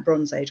in that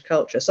Bronze Age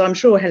culture. So I'm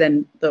sure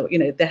Helen, you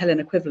know, the Helen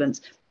equivalent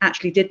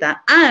actually did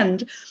that.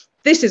 And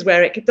this is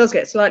where it does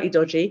get slightly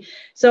dodgy.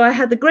 So I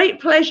had the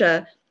great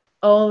pleasure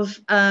of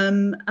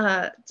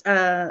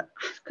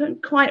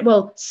quite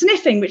well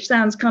sniffing, which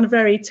sounds kind of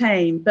very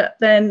tame, but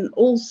then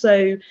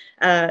also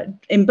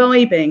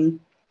imbibing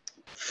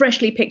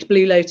freshly picked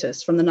blue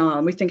lotus from the Nile.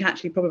 And we think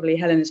actually probably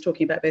Helen is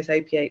talking about both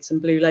opiates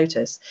and blue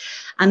lotus.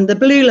 And the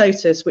blue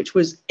lotus, which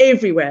was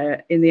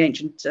everywhere in the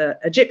ancient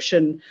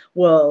Egyptian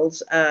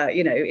world,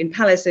 you know, in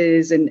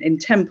palaces, in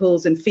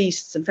temples and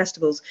feasts and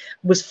festivals,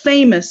 was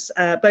famous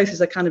both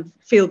as a kind of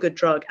feel-good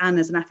drug and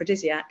as an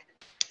aphrodisiac.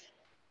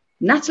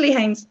 Natalie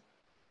Haynes,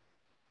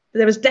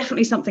 there was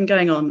definitely something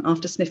going on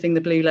after sniffing the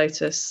blue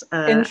lotus.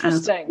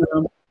 Interesting.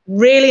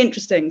 Really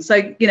interesting.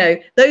 So, you know,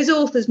 those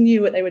authors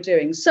knew what they were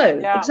doing. So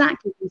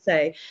exactly as you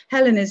say,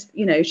 Helen is,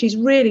 you know, she's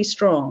really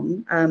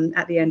strong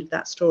at the end of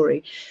that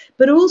story.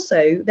 But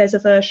also there's a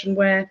version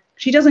where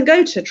she doesn't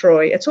go to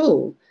Troy at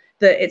all.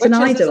 That it's an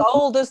idol. Which is as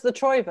old as the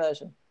Troy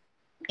version.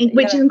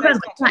 Which is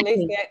incredible. At least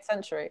the 8th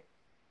century.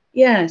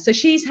 Yeah. So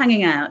she's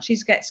hanging out. She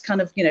gets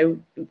kind of, you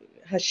know,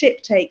 her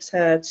ship takes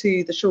her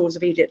to the shores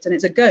of Egypt, and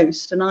it's a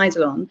ghost, an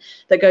eidolon,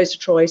 that goes to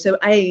Troy. So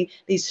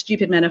these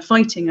stupid men are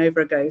fighting over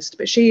a ghost,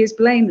 but she is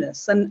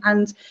blameless.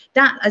 And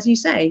that, as you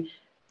say,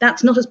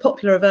 that's not as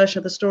popular a version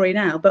of the story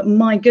now, but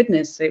my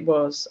goodness, it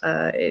was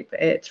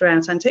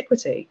throughout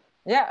antiquity.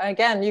 Yeah,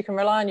 again, you can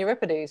rely on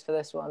Euripides for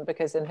this one,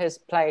 because in his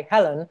play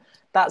Helen,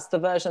 that's the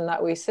version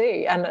that we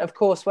see. And of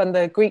course, when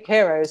the Greek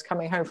heroes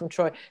coming home from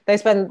Troy, they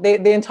spend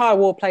the entire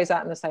war plays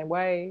out in the same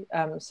way.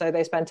 So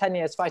they spend 10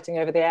 years fighting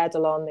over the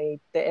eidolon,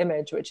 the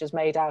image which is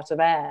made out of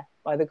air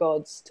by the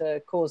gods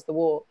to cause the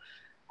war.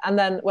 And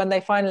then when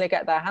they finally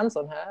get their hands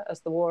on her,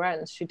 as the war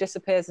ends, she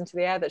disappears into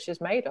the air that she's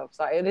made of.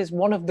 So it is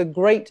one of the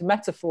great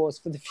metaphors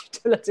for the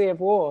futility of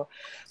war.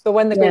 But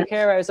when the Greek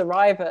heroes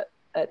arrive at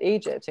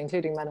Egypt,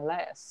 including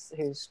Menelaus,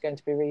 who's going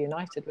to be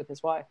reunited with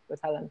his wife, with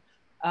Helen,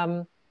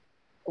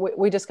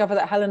 we discover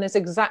that Helen is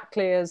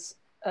exactly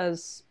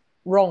as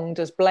wronged,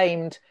 as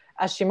blamed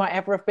as she might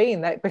ever have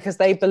been, because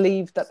they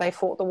believed that they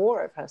fought the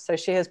war of her. So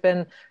she has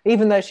been,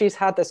 even though she's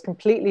had this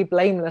completely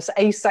blameless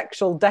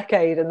asexual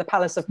decade in the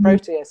palace of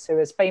Proteus, who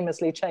is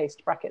famously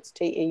chaste, brackets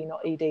TE,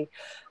 not ED,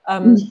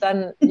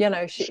 then, you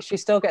know, she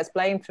still gets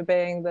blamed for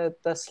being the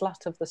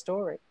slut of the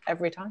story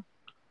every time.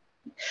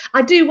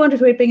 I do wonder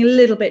if we're being a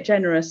little bit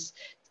generous,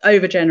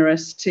 over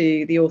generous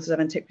to the authors of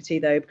antiquity,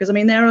 though, because I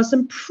mean, there are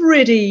some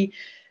pretty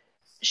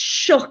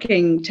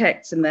shocking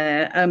texts in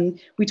there.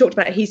 We talked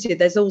about Hesiod.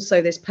 There's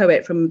also this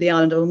poet from the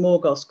island of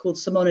Amorgos called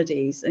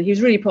Simonides, and he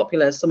was really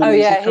popular.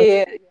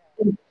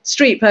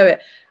 Street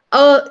poet.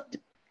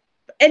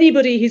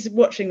 Anybody who's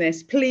watching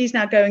this, please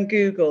now go and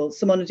Google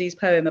Simonides'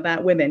 poem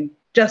about women,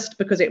 just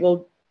because it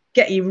will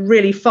get you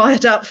really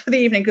fired up for the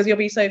evening, because you'll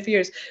be so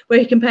furious, where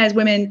he compares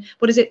women,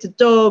 what is it, to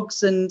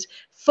dogs and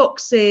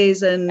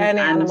foxes and any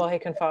animal he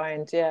can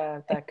find.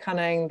 They're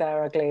cunning,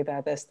 they're ugly,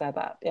 they're this, they're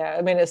that.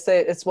 I mean,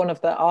 it's one of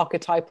the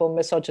archetypal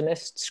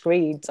misogynist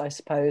screeds, I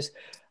suppose.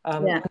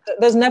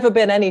 There's never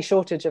been any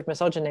shortage of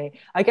misogyny.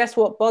 I guess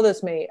what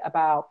bothers me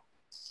about,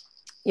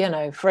 you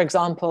know, for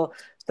example,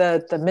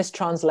 the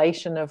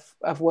mistranslation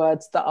of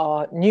words that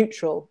are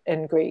neutral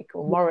in Greek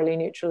or morally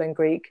neutral in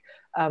Greek.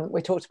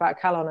 We talked about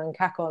kalon and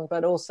kakon,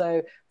 but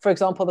also, for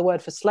example, the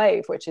word for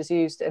slave, which is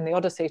used in the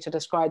Odyssey to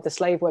describe the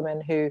slave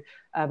women who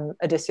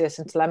Odysseus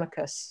and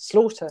Telemachus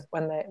slaughter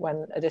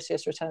when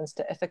Odysseus returns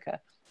to Ithaca,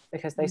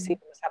 because they see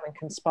them as having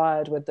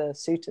conspired with the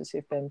suitors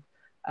who've been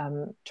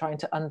trying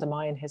to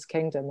undermine his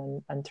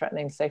kingdom and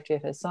threatening the safety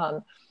of his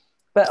son.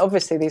 But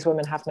obviously these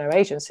women have no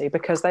agency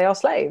because they are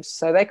slaves.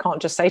 So they can't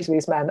just say to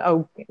these men,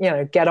 oh, you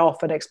know, get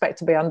off, and expect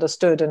to be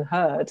understood and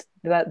heard.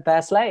 That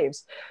they're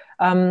slaves.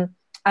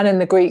 And in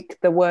the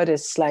Greek, the word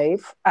is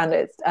slave, and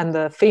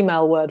the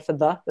female word for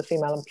the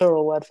female and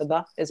plural word for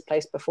the is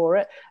placed before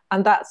it.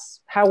 And that's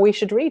how we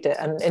should read it.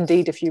 And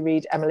indeed, if you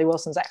read Emily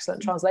Wilson's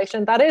excellent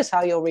translation, that is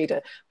how you'll read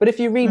it. But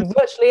if you read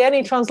virtually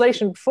any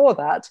translation before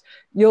that,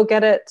 you'll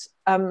get it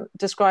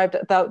described,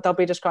 they'll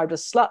be described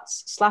as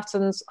sluts,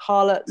 slatterns,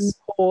 harlots,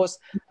 whores,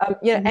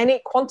 you know, any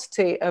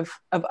quantity of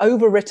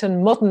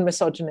overwritten modern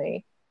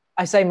misogyny.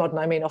 I say modern,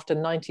 I mean often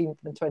 19th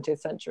and 20th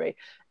century,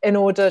 in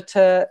order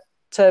to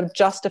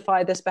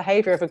justify this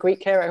behavior of a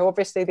Greek hero who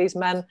obviously these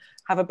men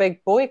have a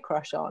big boy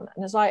crush on.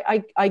 And it's like,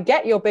 I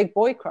get your big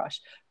boy crush,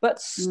 but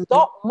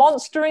stop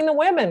monstering the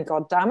women,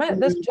 God damn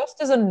it. This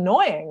just is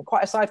annoying,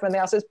 quite aside from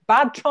anything else. It's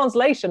bad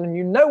translation, and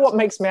you know what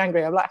makes me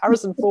angry. I'm like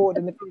Harrison Ford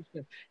in the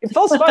future. It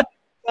falsifies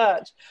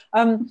search.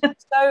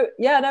 So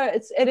yeah, no,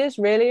 it is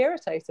really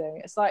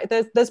irritating. It's like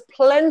there's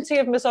plenty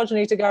of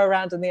misogyny to go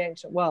around in the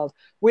ancient world.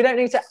 We don't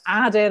need to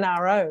add in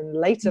our own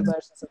later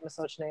versions of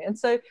misogyny. And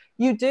so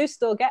you do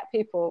still get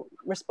people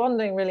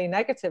responding really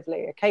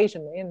negatively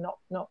occasionally, and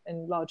not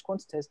in large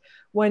quantities,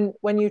 when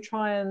you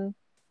try and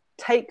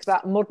take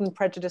that modern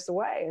prejudice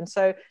away. And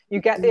so you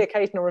get the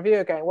occasional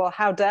reviewer going, well,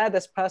 how dare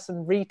this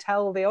person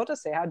retell the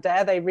Odyssey? How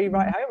dare they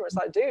rewrite Homer? It's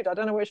like, dude, I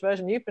don't know which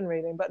version you've been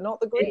reading, but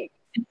not the Greek.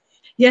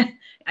 Yeah,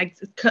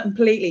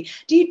 completely.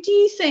 Do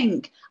you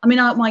think, I mean,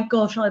 oh my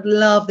gosh, I'd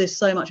love this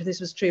so much if this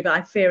was true, but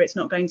I fear it's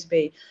not going to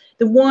be.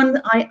 The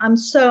one, I'm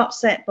so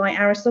upset by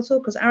Aristotle,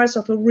 because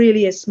Aristotle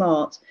really is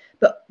smart,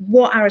 but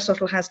what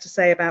Aristotle has to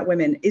say about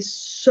women is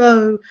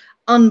so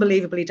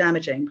unbelievably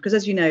damaging, because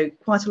as you know,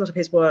 quite a lot of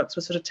his works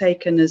were sort of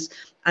taken as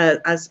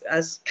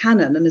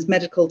canon and as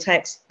medical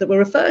texts that were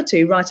referred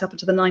to right up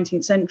into the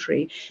 19th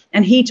century.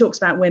 And he talks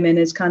about women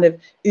as kind of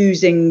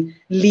oozing,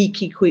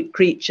 leaky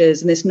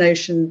creatures, and this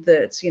notion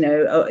that, you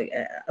know,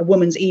 a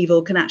woman's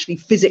evil can actually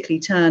physically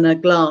turn a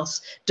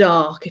glass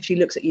dark if she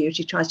looks at you, if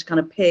she tries to kind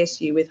of pierce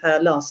you with her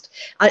lust.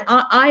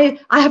 I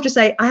have to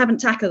say, I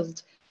haven't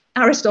tackled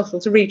Aristotle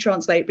to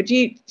retranslate, but do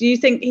you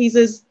think he's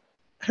as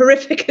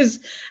horrific as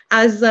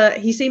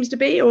he seems to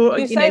be? Or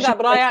you say that,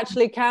 but I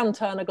actually can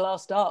turn a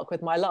glass dark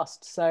with my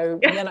lust, so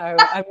you know,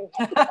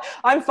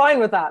 I'm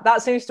fine with that.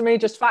 That seems to me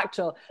just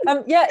factual.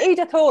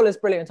 Edith Hall is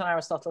brilliant on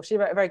Aristotle. She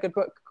wrote a very good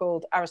book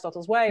called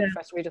Aristotle's Way.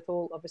 Professor Edith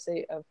Hall,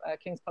 obviously, of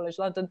King's College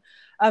London,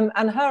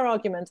 and her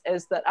argument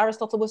is that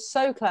Aristotle was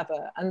so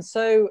clever and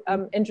so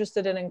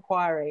interested in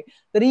inquiry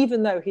that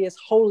even though he is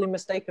wholly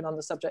mistaken on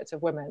the subject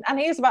of women, and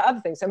he is about other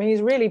things, I mean,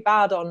 he's really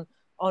bad on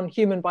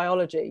human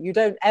biology. You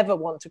don't ever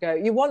want to go,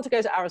 you want to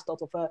go to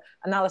Aristotle for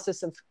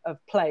analysis of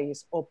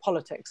plays or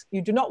politics.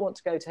 You do not want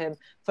to go to him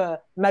for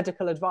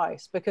medical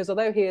advice, because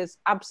although he is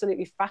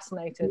absolutely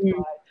fascinated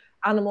by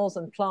animals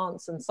and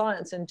plants and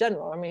science in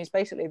general, I mean, he's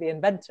basically the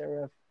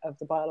inventor of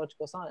the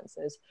biological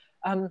sciences,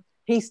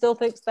 he still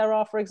thinks there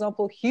are, for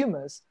example,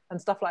 humours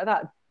and stuff like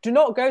that. Do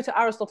not go to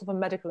Aristotle for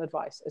medical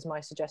advice, is my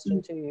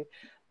suggestion to you.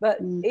 But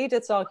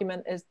Edith's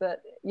argument is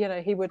that, you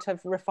know, he would have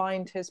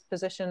refined his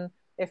position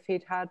if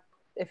he'd had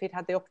if he'd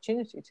had the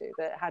opportunity to,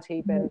 that had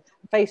he been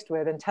faced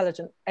with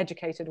intelligent,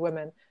 educated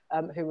women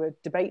who would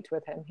debate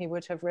with him, he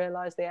would have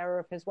realized the error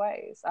of his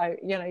ways.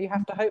 You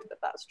have to hope that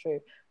that's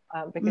true,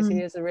 because he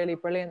is a really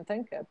brilliant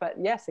thinker. But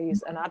yes,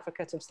 he's an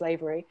advocate of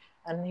slavery,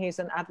 and he's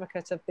an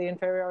advocate of the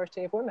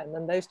inferiority of women.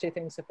 And those two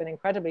things have been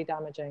incredibly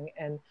damaging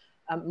in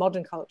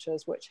modern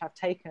cultures, which have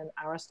taken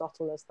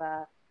Aristotle as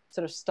their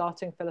sort of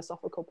starting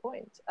philosophical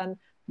point. And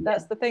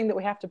that's the thing that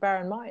we have to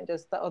bear in mind,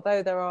 is that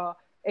although there are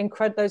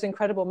those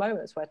incredible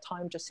moments where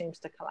time just seems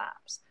to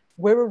collapse,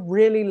 we're a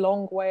really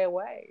long way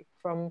away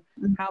from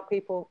how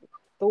people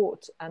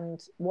thought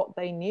and what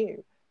they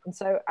knew. And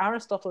so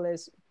Aristotle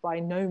is by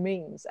no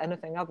means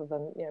anything other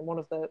than one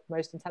of the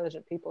most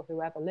intelligent people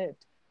who ever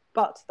lived.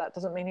 But that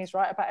doesn't mean he's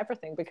right about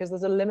everything, because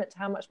there's a limit to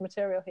how much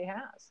material he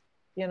has.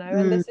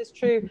 And this is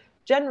true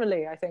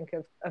generally, I think,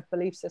 of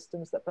belief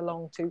systems that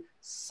belong to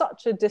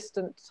such a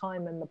distant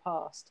time in the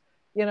past.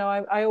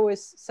 I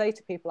always say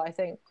to people, I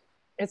think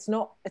it's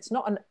not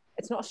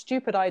a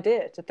stupid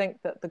idea to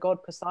think that the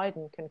god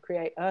Poseidon can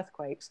create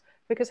earthquakes,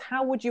 because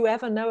how would you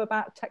ever know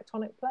about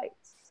tectonic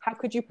plates? How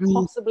could you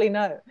possibly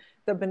know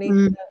that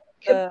beneath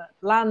the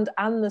land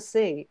and the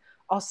sea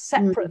are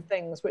separate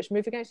things which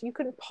move against you? You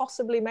couldn't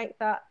possibly make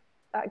that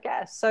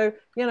guess. So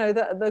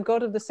the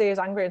god of the sea is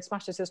angry and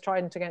smashes his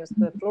trident against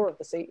the floor of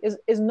the sea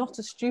is not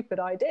a stupid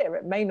idea.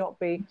 It may not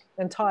be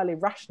entirely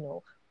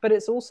rational, but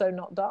it's also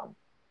not dumb.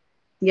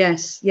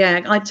 Yes, yeah,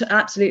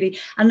 absolutely.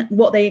 And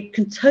what they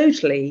can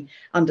totally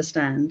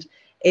understand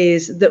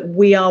is that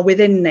we are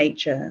within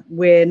nature.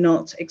 We're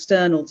not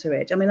external to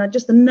it. I mean,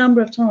 just the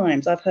number of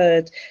times I've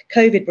heard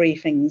COVID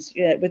briefings,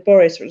 with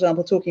Boris, for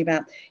example, talking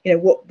about,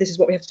 this is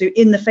what we have to do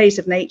in the face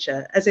of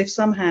nature, as if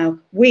somehow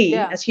we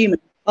as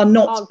humans are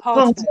not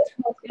part of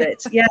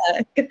it. Yeah.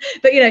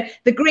 But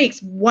the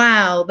Greeks,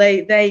 wow,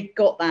 they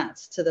got that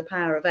to the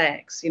power of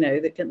X,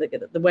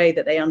 the way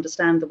that they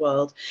understand the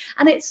world.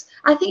 And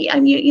I think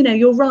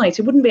you're right,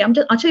 it wouldn't be, I'll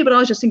tell you what I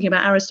was just thinking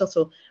about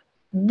Aristotle.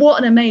 What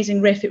an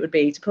amazing riff it would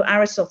be to put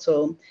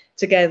Aristotle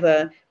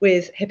together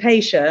with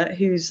Hypatia,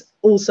 who's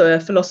also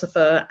a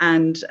philosopher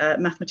and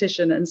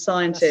mathematician and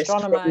scientist.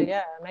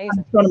 Astronomer,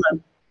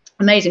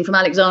 Amazing, from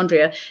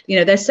Alexandria.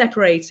 They're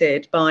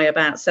separated by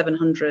about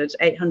 700,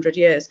 800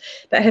 years.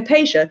 But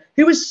Hypatia,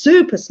 who was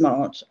super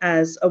smart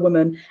as a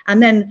woman,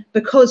 and then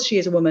because she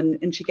is a woman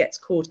and she gets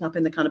caught up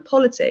in the kind of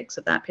politics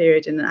of that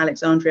period in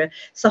Alexandria,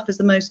 suffers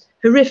the most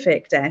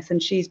horrific death.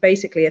 And she's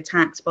basically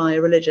attacked by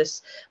a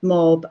religious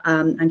mob,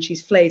 and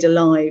she's flayed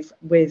alive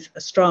with a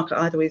straka,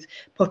 either with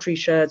pottery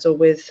sherds or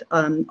with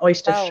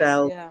oyster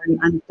shells,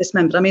 and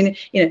dismembered. I mean,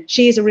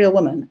 she is a real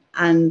woman,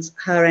 and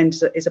her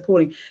end is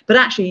appalling. But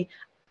actually,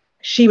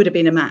 she would have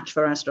been a match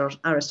for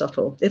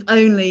Aristotle if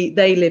only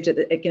they lived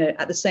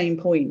at the same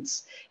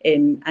points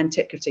in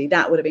antiquity.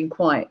 That would have been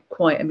quite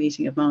a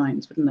meeting of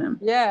minds, wouldn't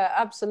it? Yeah,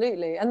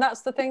 absolutely. And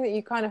that's the thing that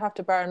you kind of have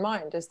to bear in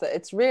mind, is that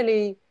it's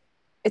really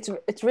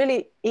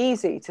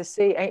easy to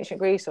see ancient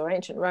Greece or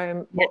ancient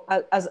Rome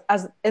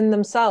as in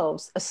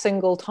themselves a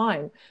single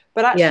time.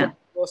 But actually,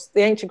 of course,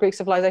 the ancient Greek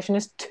civilization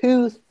is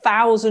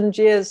 2,000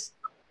 years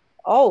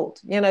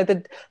old.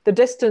 The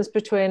distance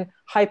between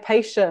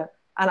Hypatia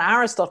and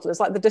Aristotle is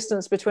like the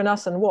distance between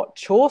us and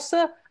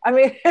Chaucer? I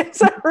mean,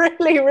 it's a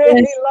really,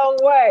 really long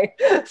way.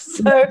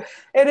 So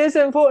it is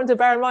important to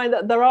bear in mind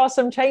that there are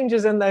some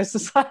changes in those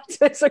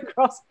societies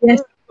across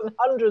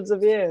hundreds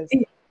of years.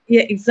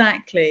 Yeah,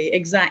 exactly.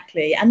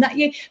 And that,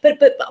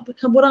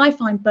 but what I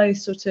find both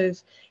sort of,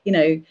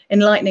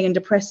 enlightening and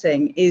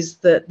depressing is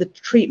that the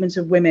treatment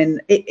of women,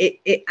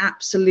 it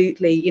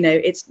absolutely,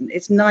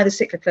 it's neither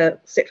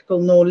cyclical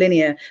nor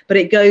linear, but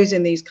it goes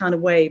in these kind of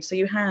waves. So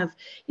you have,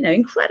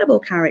 incredible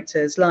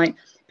characters like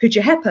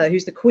Pudjahepa,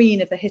 who's the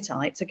queen of the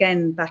Hittites,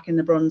 again, back in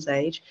the Bronze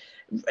Age,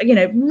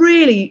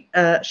 really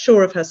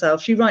sure of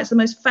herself. She writes the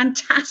most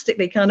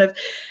fantastically kind of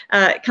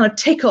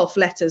tick-off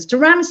letters to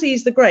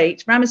Ramesses the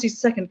Great,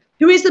 Ramesses II,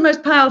 who is the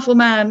most powerful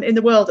man in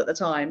the world at the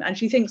time. And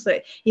she thinks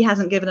that he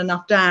hasn't given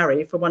enough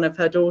dowry for one of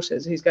her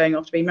daughters who's going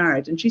off to be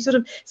married. And she sort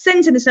of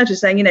sends in this letter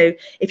saying,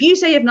 if you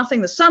say you have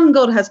nothing, the sun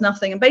god has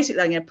nothing. And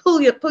basically,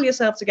 pull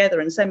yourself together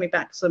and send me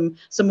back some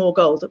more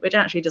gold, which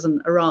actually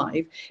doesn't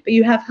arrive. But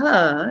you have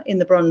her in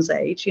the Bronze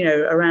Age,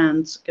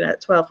 around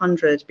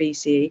 1200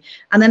 BCE.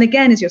 And then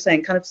again, as you're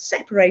saying, kind of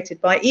separated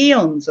by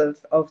eons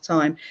of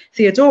time,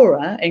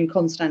 Theodora in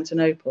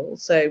Constantinople.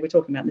 So we're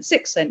talking about the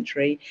 6th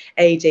century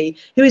AD,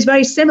 who is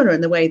very similar in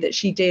the way that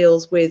she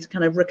deals with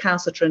kind of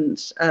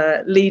recalcitrant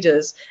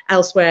leaders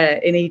elsewhere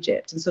in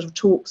Egypt, and sort of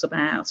talks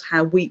about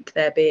how weak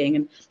they're being.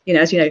 And,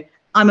 as you know,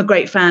 I'm a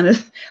great fan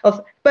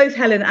of both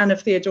Helen and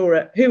of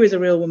Theodora, who is a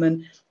real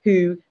woman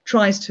who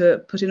tries to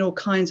put in all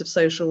kinds of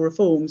social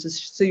reforms as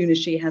soon as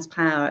she has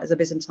power as a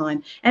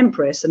Byzantine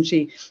empress. And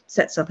she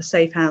sets up a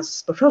safe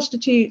house for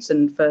prostitutes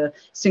and for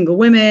single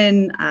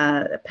women.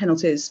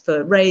 Penalties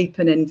for rape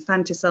and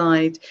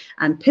infanticide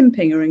and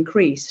pimping are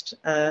increased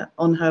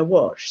on her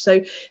watch.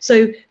 So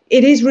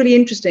it is really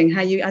interesting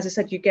how you, as I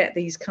said, you get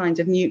these kinds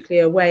of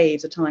nuclear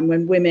waves, a time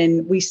when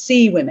we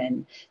see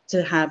women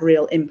to have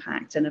real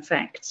impact and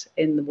effect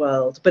in the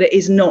world, but it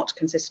is not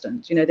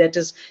consistent. You know, there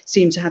does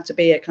seem to have to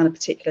be a kind of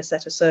particular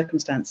set of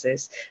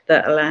circumstances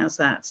that allows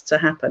that to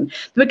happen.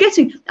 I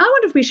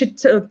wonder if we should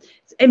sort of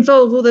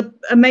involve all the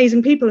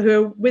amazing people who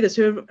are with us,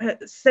 who are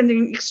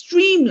sending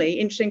extremely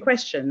interesting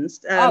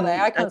questions. Are they?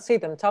 I can't see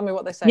them. Tell me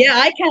what they say. Yeah,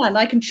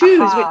 I can choose.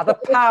 The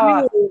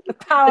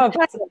power.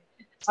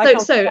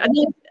 So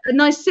a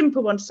nice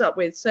simple one to start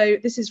with. So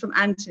this is from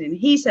Antonin.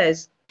 He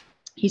says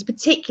he's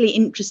particularly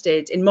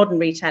interested in modern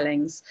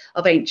retellings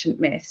of ancient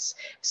myths.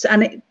 So,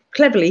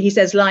 cleverly, he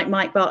says, like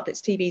Mike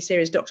Bartlett's TV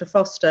series Dr.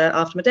 Foster,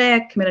 After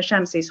Medea, Camilla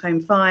Shamsie's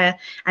Home Fire,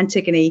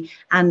 Antigone,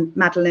 and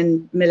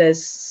Madeline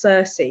Miller's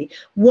Circe.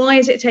 Why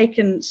has it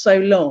taken so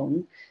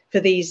long for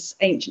these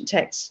ancient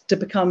texts to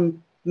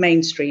become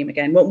mainstream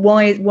again?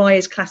 Why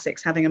is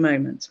classics having a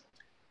moment?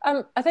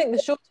 I think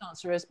the short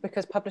answer is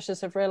because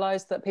publishers have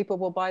realized that people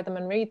will buy them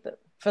and read them.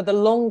 For the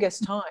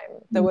longest time,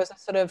 there was a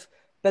sort of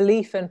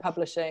belief in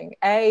publishing,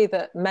 A,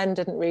 that men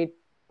didn't read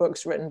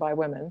books written by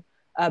women,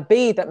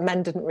 B, that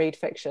men didn't read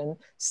fiction,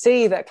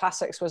 C, that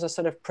classics was a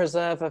sort of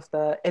preserve of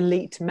the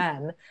elite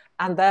men.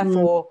 And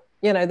therefore,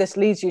 you know, this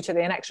leads you to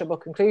the inexorable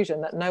conclusion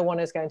that no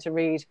one is going to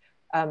read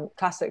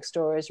classic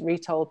stories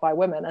retold by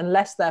women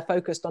unless they're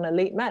focused on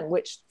elite men,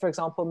 which, for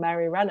example,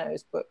 Mary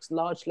Renault's books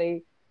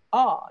largely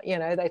are. You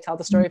know, they tell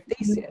the story of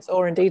Theseus,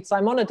 or indeed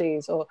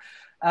Simonides, or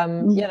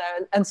you know,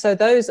 and so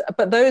those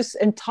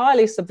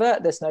entirely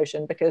subvert this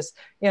notion, because,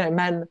 you know,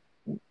 men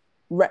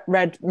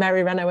read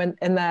Mary Renault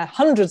in their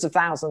hundreds of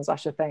thousands, I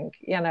should think.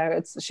 You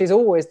know, she's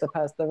always the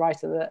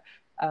writer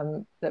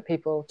that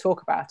people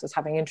talk about as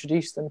having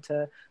introduced them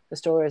to the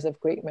stories of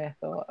Greek myth,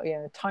 or, you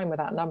know, time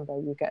without number.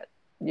 You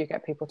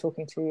get people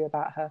talking to you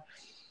about her.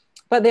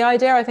 But the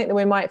idea, I think, that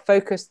we might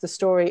focus the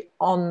story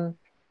on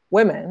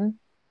women,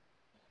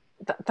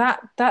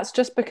 that's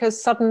just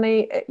because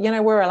suddenly, you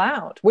know, we're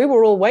allowed. We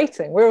were all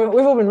waiting. We've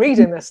all been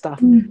reading this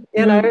stuff, you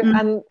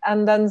know,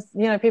 and then,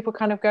 you know, people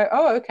kind of go,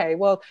 oh, okay,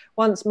 well,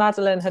 once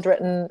Madeline had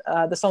written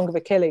the Song of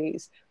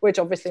Achilles, which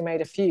obviously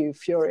made a few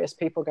furious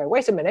people go,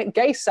 wait a minute,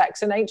 gay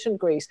sex in ancient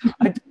Greece.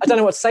 I don't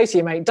know what to say to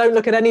you, mate. Don't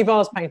look at any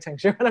vase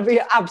paintings. You're going to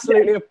be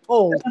absolutely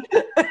appalled.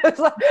 It's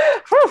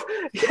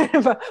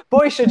like,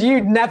 boy, should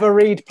you never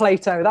read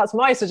Plato. That's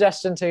my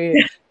suggestion to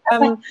you.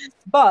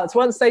 But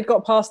once they'd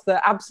got past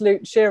the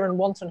absolute sheer and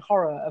wanton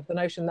horror of the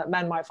notion that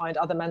men might find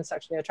other men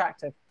sexually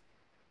attractive,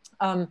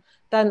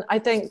 then I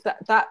think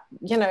that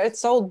you know, it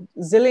sold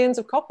zillions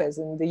of copies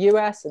in the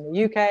US and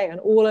the UK and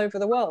all over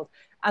the world.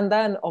 And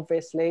then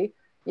obviously,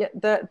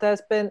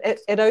 there's been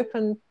it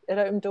opened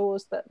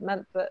doors that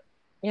meant that,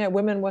 you know,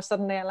 women were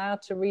suddenly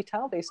allowed to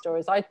retell these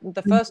stories.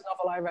 The first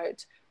novel I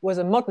wrote was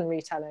a modern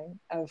retelling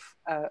of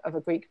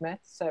a Greek myth,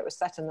 so it was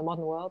set in the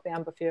modern world, the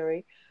Amber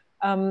Fury.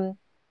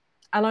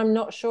 And I'm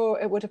not sure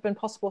it would have been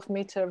possible for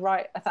me to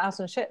write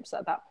 1,000 Ships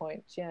at that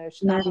point. You know,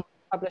 Amber was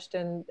published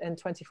in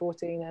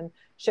 2014, and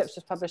Ships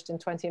was published in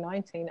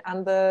 2019,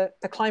 and the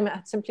climate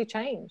had simply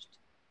changed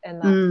in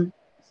that.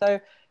 So,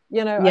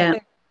 you know, I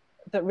think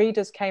that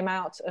readers came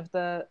out of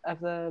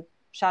the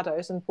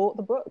shadows and bought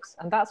the books,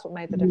 and that's what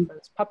made the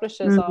difference.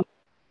 Publishers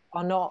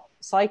are not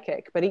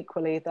psychic, but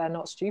equally they're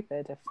not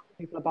stupid. If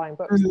people are buying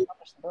books, they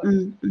publish the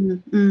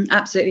book.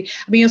 Absolutely.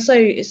 I mean,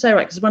 you're so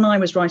right, because when I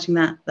was writing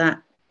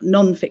that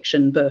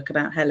non-fiction book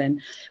about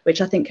Helen,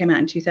 which I think came out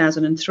in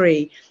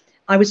 2003,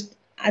 I was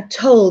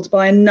told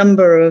by a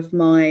number of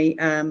my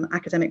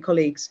academic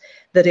colleagues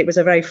that it was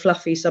a very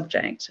fluffy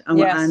subject,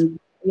 and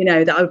you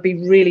know, that I would be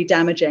really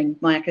damaging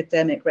my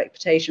academic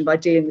reputation by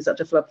dealing with such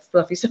a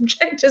fluffy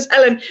subject as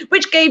Helen,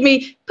 which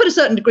put a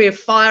certain degree of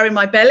fire in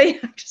my belly, I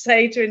have to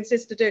say, to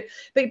insist to do.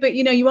 But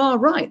you know, you are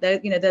right.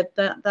 There, you know,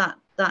 that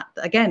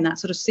again, that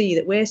sort of sea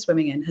that we're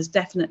swimming in has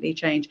definitely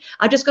changed.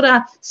 I just got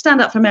to stand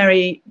up for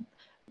Mary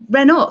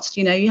Renault.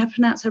 You know, you have to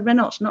pronounce her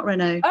Renault, not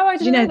Renault. Oh, I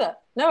didn't know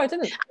that. No, I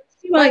didn't.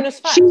 Bonus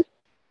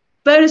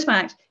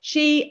fact.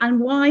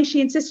 Why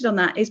she insisted on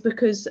that is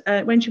because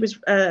when she was,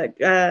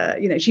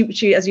 you know,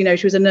 she, as you know,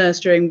 she was a nurse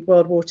during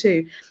World War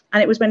II,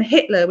 and it was when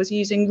Hitler was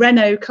using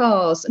Renault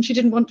cars, and she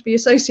didn't want to be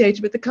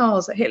associated with the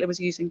cars that Hitler was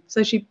using,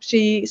 so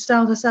she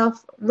styled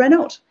herself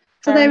Renault.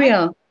 So there we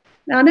are.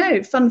 I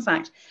know, fun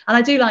fact. And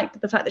I do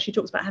like the fact that she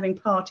talks about having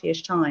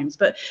partyish times.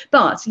 But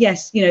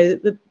yes, you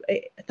know,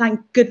 thank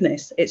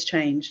goodness it's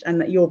changed,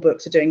 and that your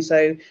books are doing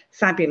so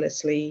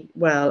fabulously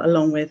well,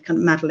 along with kind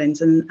of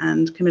Madeline's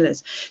and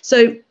Camilla's.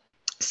 So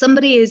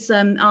somebody is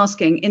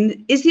asking,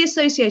 is the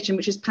association,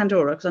 which is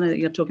Pandora, because I know that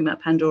you're talking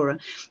about Pandora,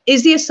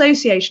 is the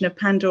association of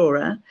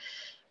Pandora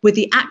with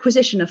the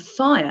acquisition of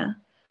fire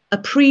a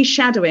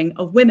pre-shadowing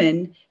of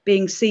women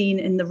being seen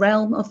in the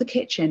realm of the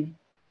kitchen?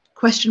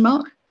 Question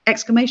mark?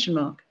 Exclamation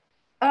mark.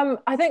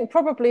 I think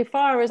probably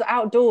fire is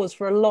outdoors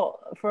for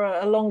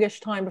a longish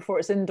time before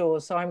it's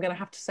indoors, so I'm going to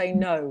have to say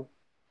no.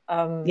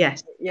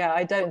 Yes. Yeah,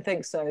 I don't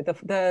think so.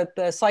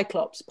 The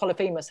Cyclops,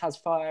 Polyphemus, has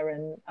fire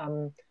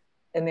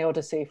in the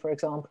Odyssey, for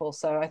example.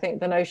 So I think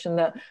the notion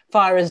that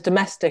fire is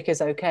domestic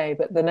is okay,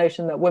 but the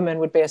notion that women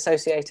would be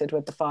associated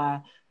with the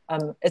fire,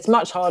 it's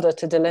much harder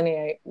to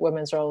delineate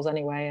women's roles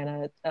anyway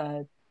in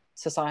a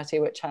society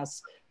which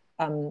has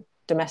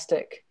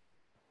domestic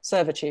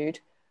servitude.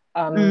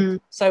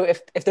 So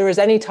if there is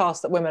any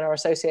task that women are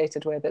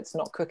associated with, it's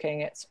not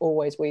cooking, it's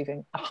always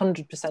weaving.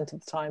 100% of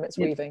the time it's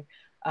weaving.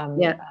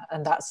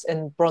 And that's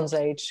in Bronze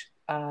Age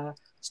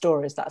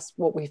stories, that's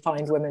what we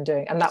find women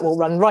doing, and that will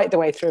run right the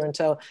way through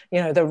until, you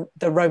know,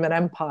 the Roman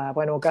Empire,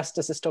 when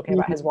Augustus is talking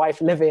about his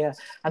wife Livia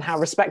and how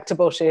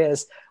respectable she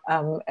is,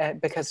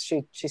 because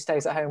she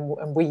stays at home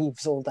and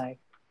weaves all day.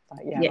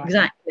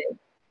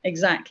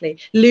 Exactly.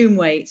 Loom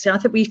weights. I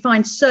think we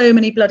find so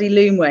many bloody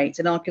loom weights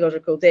in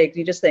archaeological digs.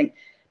 You just think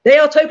they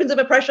are tokens of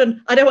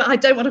oppression. I don't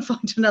want to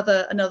find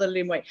another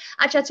loom weight.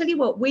 Actually, I tell you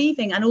what,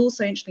 weaving and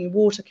also interestingly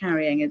water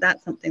carrying, and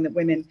that's something that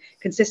women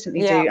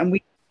consistently do, and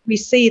we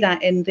see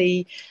that in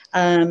the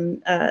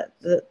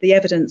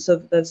evidence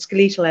of the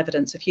skeletal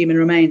evidence of human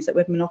remains, that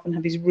women often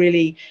have these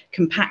really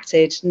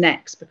compacted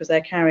necks because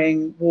they're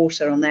carrying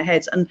water on their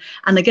heads. And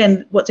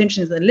again, what's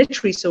interesting is the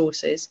literary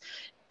sources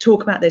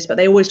talk about this, but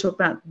they always talk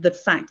about the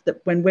fact that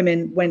when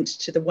women went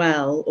to the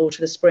well or to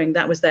the spring,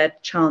 that was their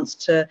chance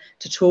to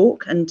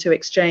talk and to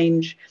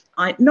exchange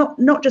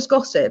not just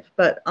gossip,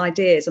 but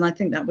ideas. And I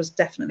think that was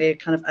definitely a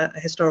kind of a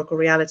historical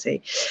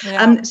reality.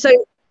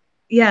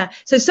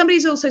 So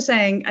somebody's also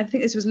saying, I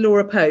think this was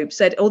Laura Pope,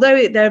 said,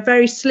 although they're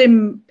very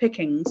slim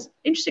pickings,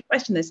 interesting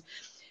question this,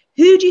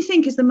 who do you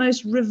think is the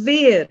most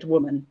revered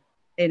woman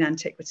in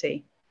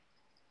antiquity?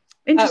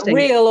 Interesting.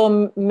 Real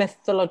or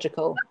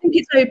mythological? I think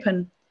it's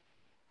open.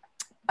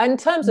 In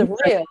terms of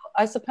real,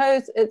 I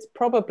suppose it's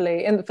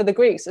probably, for the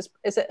Greeks, is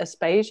it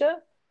Aspasia?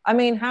 I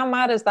mean, how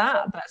mad is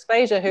that?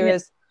 Aspasia, who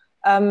is,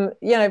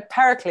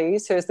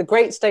 Pericles, who is the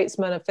great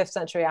statesman of 5th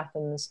century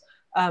Athens,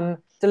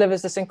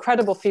 delivers this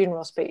incredible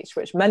funeral speech,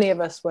 which many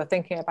of us were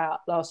thinking about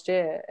last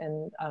year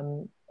in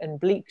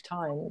bleak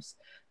times.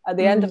 At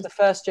the end of the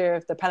first year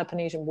of the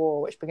Peloponnesian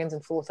War, which begins in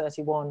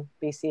 431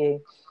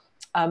 BCE,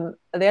 at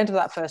the end of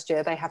that first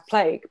year, they have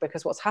plague,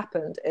 because what's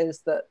happened is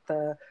that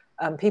the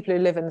people who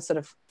live in sort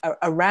of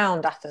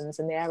around Athens,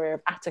 in the area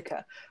of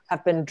Attica,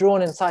 have been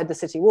drawn inside the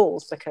city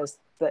walls because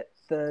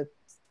the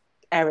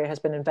area has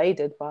been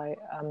invaded by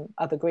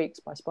other Greeks,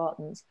 by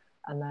Spartans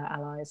and their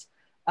allies.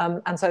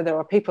 And so there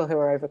are people who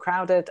are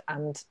overcrowded,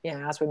 and, you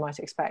know, as we might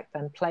expect,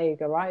 then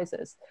plague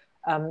arises.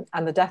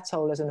 And the death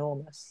toll is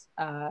enormous.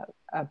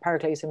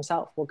 Pericles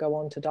himself will go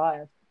on to die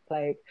of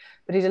plague,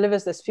 but he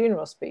delivers this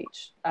funeral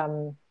speech,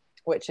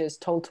 which is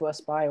told to us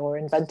by, or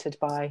invented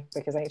by,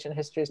 because ancient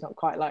history is not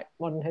quite like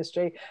modern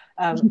history,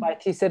 by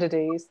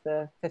Thucydides,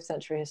 the 5th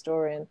century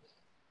historian.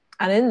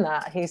 And in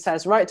that, he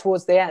says, right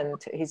towards the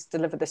end, he's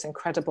delivered this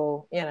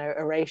incredible,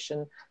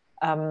 oration.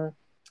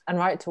 And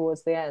right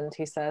towards the end,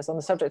 he says, on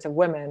the subject of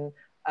women,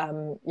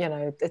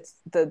 it's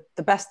the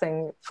best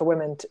thing for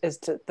women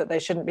that they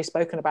shouldn't be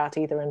spoken about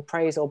either in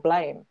praise or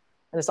blame.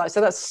 And it's like,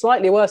 so that's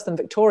slightly worse than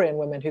Victorian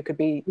women, who could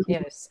be,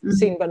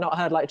 seen but not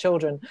heard like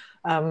children.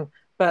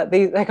 But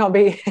they can't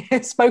be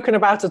spoken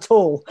about at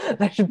all.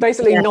 They should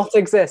basically not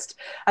exist.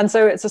 And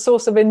so it's a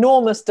source of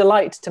enormous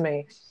delight to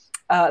me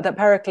that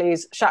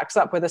Pericles shacks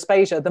up with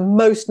Aspasia, the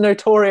most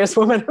notorious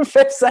woman of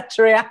 5th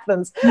century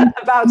Athens,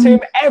 about whom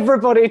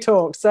everybody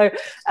talks. So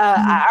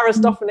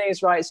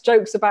Aristophanes writes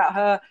jokes about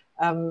her.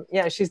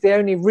 She's the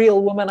only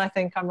real woman, I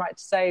think I'm right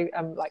to say,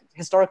 like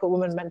historical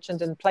woman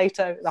mentioned in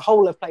Plato, the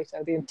whole of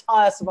Plato, the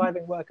entire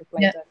surviving work of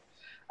Plato.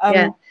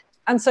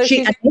 And so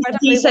she's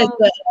incredibly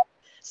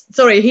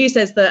he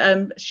says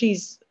that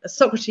she's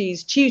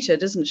Socrates' tutor,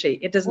 doesn't she?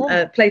 It doesn't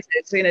Plato.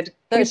 So,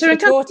 she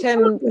taught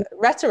him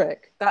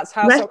rhetoric. That's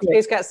how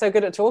Socrates gets so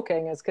good at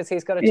talking, is because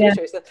he's got a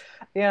tutor. So,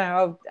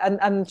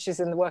 and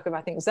she's in the work of,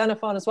 I think,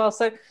 Xenophon as well.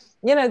 So,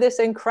 this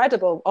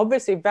incredible,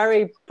 obviously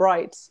very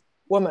bright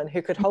woman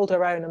who could hold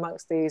her own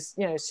amongst these,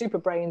 super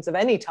brains of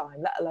any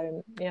time, let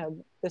alone,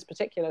 this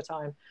particular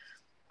time.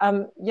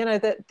 Their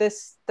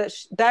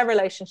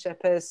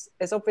relationship is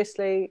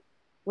obviously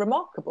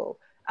remarkable.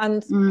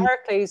 And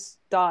Pericles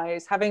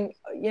dies, having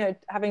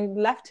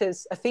left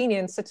his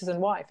Athenian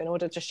citizen wife in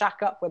order to shack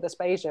up with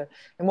Aspasia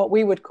in what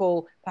we would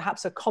call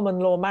perhaps a common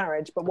law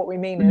marriage, but what we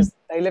mean is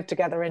they lived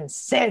together in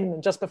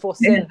sin, just before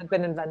sin had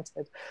been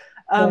invented.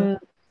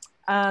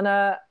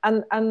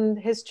 And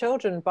his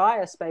children by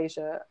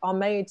Aspasia are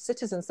made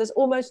citizens. There's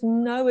almost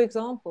no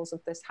examples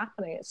of this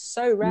happening. It's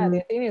so rare.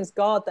 The Athenians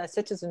guard their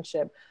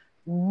citizenship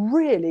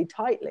really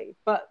tightly,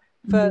 but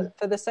for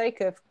the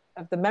sake of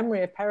the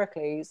memory of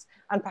Pericles,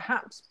 and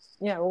perhaps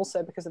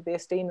also because of the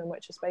esteem in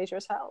which Aspasia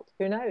is held,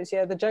 who knows?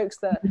 The jokes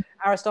that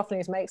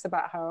Aristophanes makes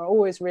about her are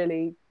always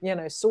really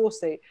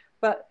saucy,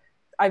 but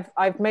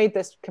I've made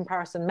this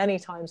comparison many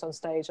times on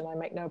stage, and I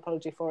make no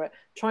apology for it.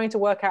 Trying to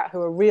work out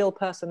who a real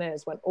person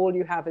is when all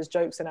you have is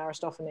jokes in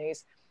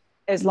Aristophanes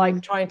is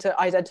like trying to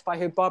identify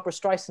who Barbara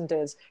Streisand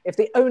is if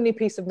the only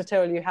piece of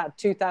material you had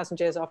 2,000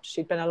 years after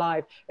she'd been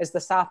alive is the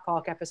South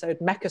Park episode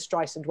Mecha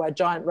Streisand, where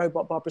giant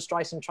robot Barbara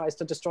Streisand tries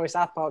to destroy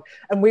South Park,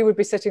 and we would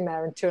be sitting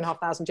there in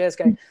 2,500 years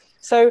going,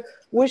 So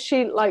was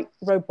she like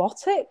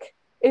robotic?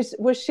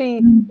 Was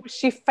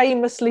she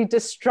famously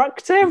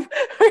destructive?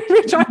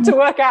 We tried to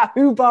work out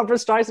who Barbara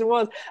Streisand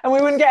was, and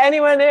we wouldn't get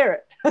anywhere near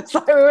it. It's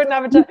like we wouldn't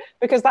have a joke,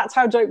 because that's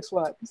how jokes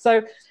work.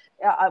 So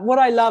what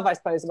I love, I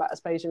suppose, about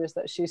Aspasia is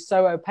that she's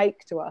so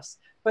opaque to us,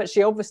 but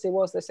she obviously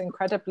was this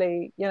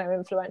incredibly,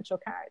 influential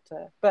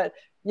character. But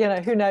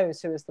who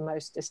knows who is the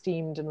most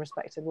esteemed and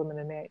respected woman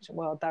in the ancient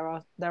world?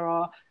 There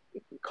are,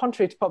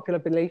 contrary to popular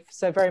belief,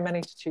 so very many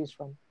to choose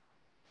from.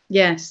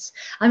 Yes,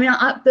 I mean,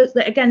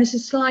 again, this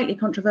is slightly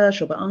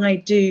controversial, but I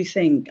do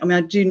think,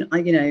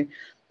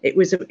 it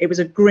was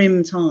a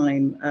grim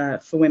time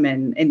for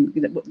women in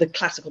the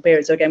classical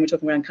period. So again, we're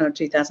talking around kind of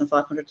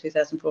 2,500,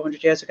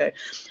 2,400 years ago.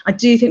 I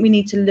do think we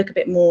need to look a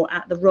bit more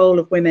at the role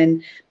of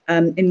women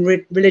in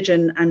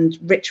religion and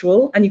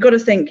ritual. And you've got to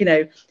think,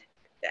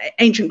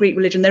 ancient Greek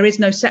religion, there is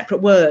no separate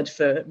word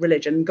for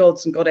religion.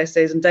 Gods and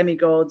goddesses and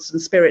demigods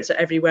and spirits are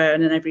everywhere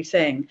and in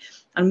everything.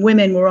 And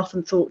women were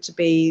often thought to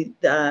be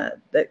the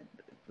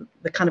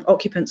kind of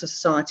occupants of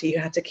society who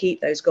had to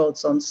keep those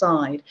gods on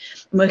side,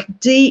 and were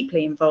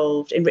deeply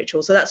involved in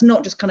ritual. So that's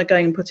not just kind of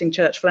going and putting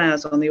church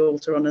flowers on the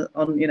altar on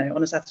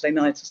a Saturday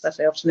night or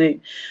Saturday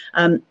afternoon.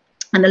 And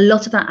a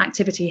lot of that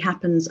activity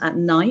happens at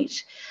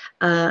night.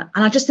 And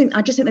I just think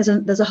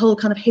there's a whole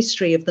kind of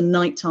history of the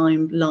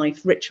nighttime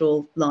life,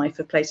 ritual life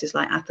of places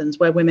like Athens,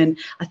 where women,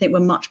 I think, were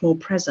much more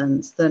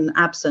present than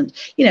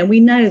absent. We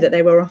know that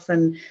they were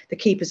often the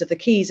keepers of the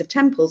keys of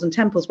temples, and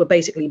temples were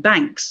basically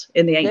banks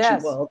in the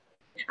ancient world.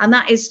 And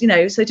that is,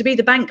 so to be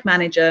the bank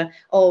manager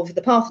of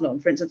the Parthenon,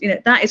 for instance,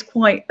 that is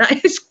quite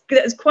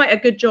a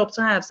good job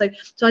to have. So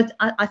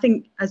I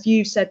think, as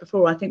you said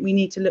before, I think we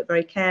need to look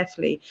very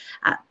carefully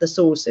at the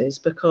sources,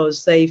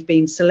 because they've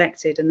been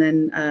selected and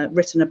then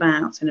written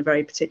about in a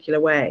very particular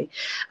way.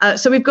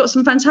 So we've got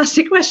some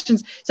fantastic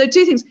questions. So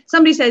two things.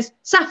 Somebody says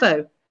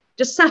Sappho,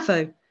 just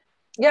Sappho.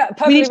 Yeah,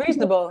 perfectly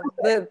reasonable.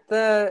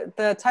 The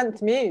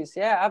 10th muse.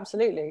 Yeah,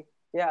 absolutely.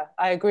 Yeah,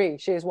 I agree.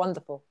 She is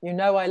wonderful.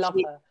 I love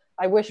her.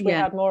 I wish we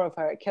had more of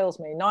her. It kills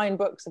me. 9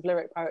 books of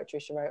lyric poetry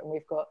she wrote, and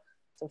we've got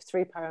sort of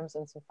 3 poems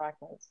and some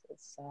fragments.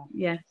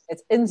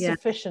 It's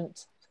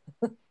insufficient.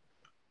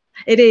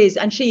 It is.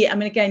 And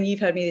again,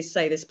 you've heard me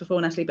say this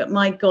before, Natalie, but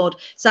my God,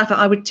 Sappho,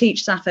 I would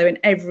teach Sappho in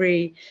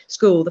every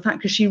school. The fact,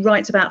 because she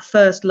writes about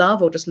first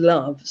love, or just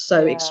love,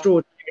 so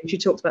extraordinary. She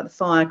talks about the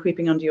fire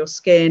creeping under your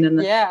skin, and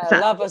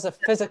love as a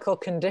physical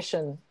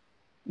condition.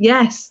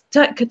 Yes,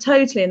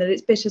 totally, and that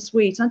it's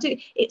bittersweet.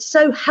 It's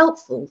so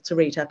helpful to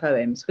read her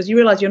poems, because you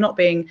realise you're not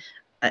being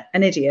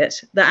an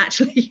idiot, that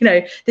actually,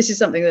 this is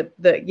something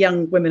that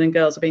young women and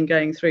girls have been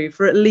going through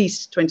for at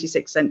least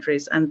 26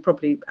 centuries and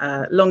probably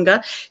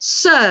longer.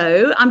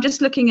 So I'm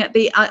just looking at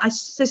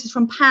this is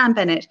from Pam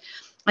Bennett.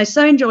 I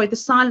so enjoyed The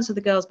Silence of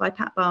the Girls by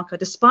Pat Barker.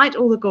 Despite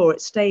all the gore,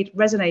 it stayed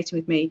resonating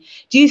with me.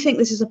 Do you think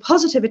this is a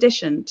positive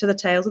addition to the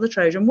tales of the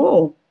Trojan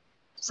War?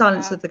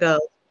 Silence of the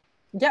Girls.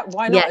 Yeah,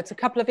 why not? It's a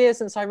couple of years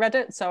since I read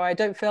it, so I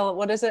don't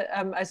feel,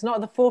 it's not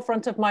at the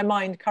forefront of my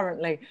mind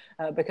currently,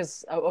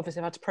 because obviously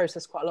I've had to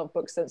process quite a lot of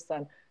books since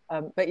then.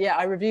 But yeah,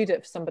 I reviewed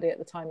it for somebody at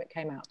the time it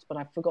came out, but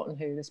I've forgotten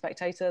who. The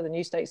Spectator, the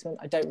New Statesman,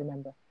 I don't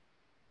remember.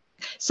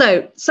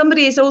 So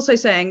somebody is also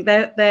saying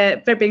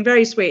they're being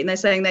very sweet, and they're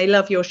saying they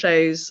love your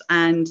shows,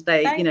 and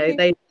they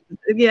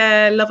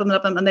love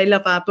them, and they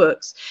love our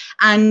books.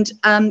 And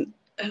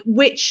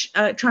which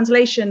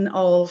translation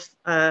of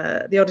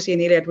the Odyssey and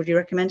the Iliad would you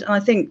recommend? And I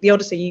think the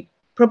Odyssey,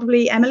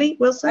 probably Emily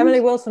Wilson. Emily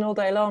Wilson all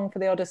day long for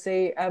the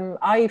Odyssey.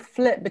 I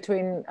flip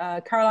between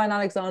Caroline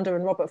Alexander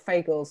and Robert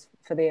Fagles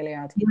for the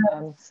Iliad.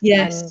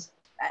 Yes.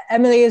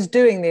 Emily is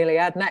doing the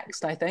Iliad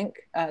next, I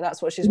think.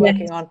 That's what she's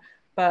working on.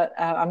 But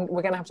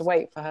we're going to have to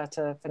wait for her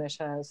to finish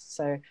hers.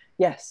 So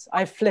yes,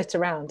 I flit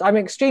around. I'm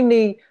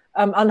extremely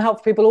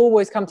unhelpful. People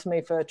always come to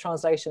me for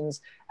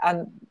translations,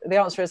 and the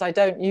answer is I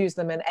don't use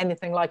them in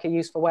anything like a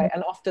useful way.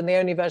 And often the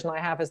only version I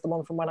have is the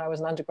one from when I was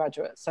an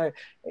undergraduate. So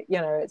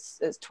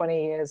it's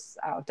 20 years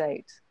out of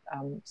date.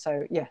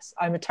 So yes,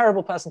 I'm a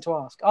terrible person to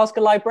ask. Ask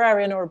a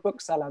librarian or a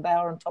bookseller. They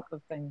are on top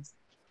of things.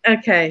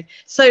 Okay,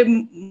 so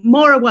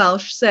Maura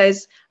Welsh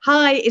says,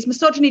 hi, is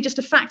misogyny just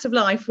a fact of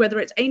life, whether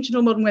it's ancient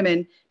or modern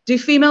women? Do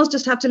females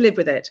just have to live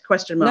with it? ?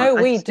 No,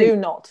 we do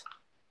not.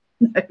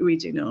 No, we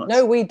do not.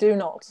 No, we do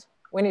not.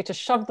 We need to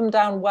shove them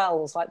down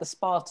wells like the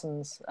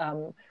Spartans.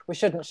 We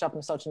shouldn't shove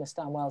misogynists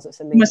down wells. It's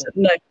illegal.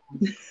 No,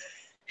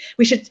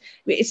 we should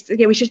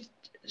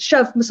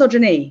shove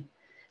misogyny.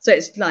 So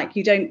it's like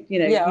you don't,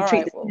 Yeah,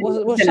 treat. Right.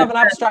 We'll shove an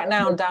abstract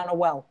noun down a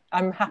well.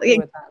 I'm happy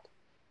with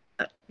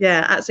that.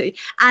 Yeah, absolutely.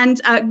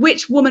 And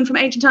which woman from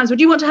ancient times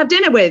would you want to have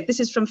dinner with? This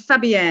is from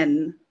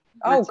Fabienne.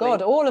 Oh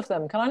God, all of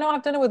them. Can I not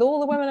have dinner with all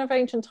the women of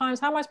ancient times?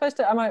 How am I supposed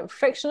to? Am I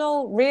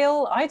fictional,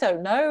 real? I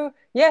don't know.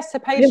 Yes,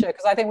 Hypatia,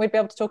 because I think we'd be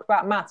able to talk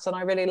about maths, and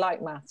I really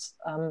like maths.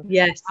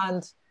 Yes.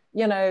 And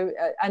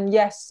and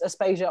yes,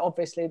 Aspasia,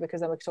 obviously,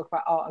 because then we could talk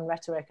about art and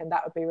rhetoric, and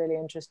that would be really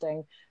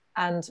interesting.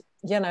 And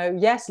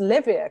yes,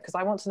 Livia, because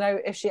I want to know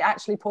if she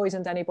actually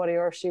poisoned anybody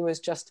or if she was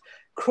just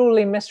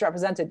cruelly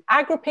misrepresented.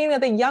 Agrippina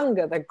the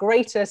Younger, the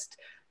greatest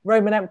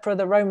Roman emperor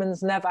the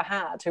Romans never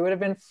had, who would have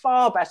been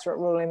far better at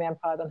ruling the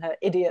empire than her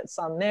idiot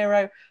son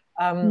Nero.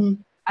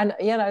 And,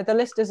 you know, the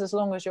list is as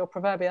long as your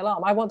proverbial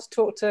arm. I want to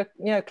talk to,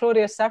 you know,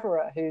 Claudia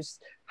Severa, whose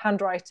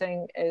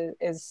handwriting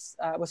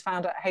was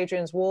found at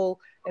Hadrian's Wall,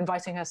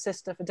 inviting her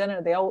sister for dinner,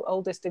 the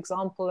oldest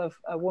example of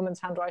a woman's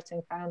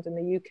handwriting found in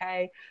the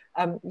UK.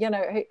 You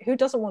know, who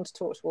doesn't want to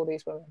talk to all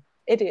these women?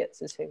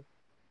 Idiots is who.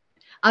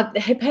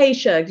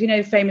 Hypatia, you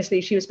know,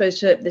 famously, she was supposed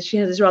to, she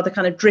has this rather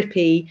kind of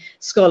drippy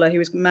scholar who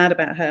was mad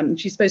about her, and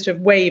she's supposed to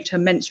have waved her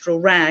menstrual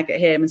rag at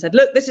him and said,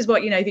 look, this is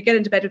what, you know, if you get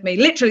into bed with me,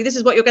 literally, this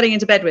is what you're getting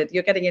into bed with.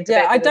 You're getting into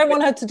bed. Yeah, I don't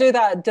want her to do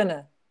that at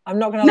dinner. I'm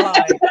not going to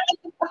lie.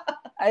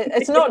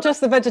 It's not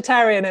just the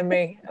vegetarian in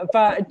me,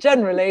 but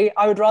generally,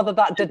 I would rather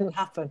that didn't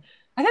happen.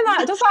 I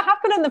think does that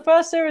happen in the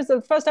first series,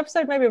 the first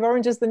episode, maybe, of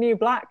Orange is the New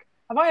Black?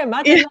 Have I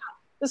imagined that?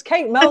 Does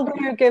Kate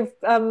Mulgrew give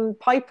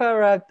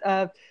Piper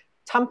a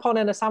tampon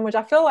in a sandwich?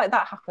 I feel like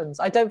that happens.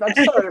 I'm sorry,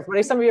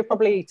 everybody. Some of you are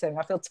probably eating.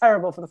 I feel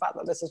terrible for the fact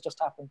that this has just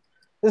happened.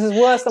 This is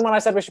worse than when I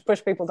said we should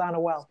push people down a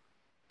well.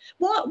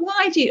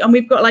 Why do you? And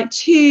we've got like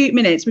 2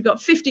 minutes. We've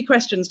got 50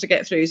 questions to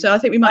get through, so I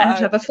think we might have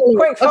to have a full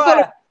quick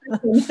fire.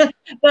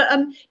 But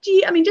do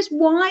you? I mean, just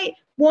why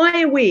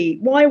are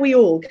we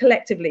all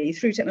collectively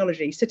through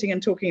technology sitting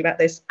and talking about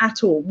this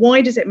at all?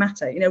 Why does it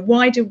matter? You know,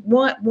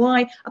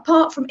 why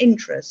apart from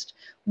interest,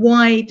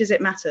 why does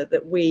it matter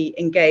that we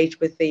engage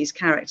with these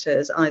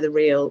characters, either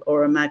real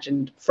or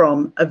imagined,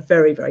 from a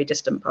very, very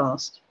distant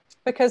past?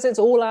 Because it's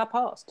all our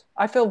past.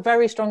 I feel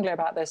very strongly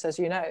about this, as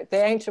you know.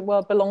 The ancient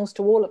world belongs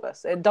to all of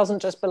us. It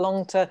doesn't just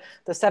belong to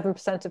the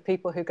 7% of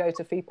people who go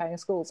to fee-paying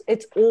schools.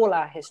 It's all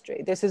our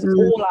history. This is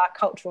all our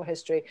cultural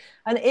history.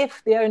 And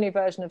if the only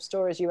version of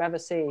stories you ever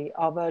see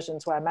are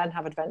versions where men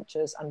have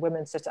adventures and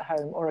women sit at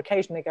home, or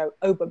occasionally go,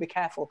 oh, but be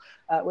careful,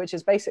 which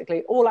is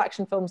basically all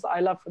action films that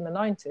I love from the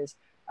 90s,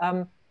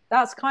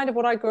 that's kind of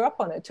what I grew up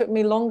on. It took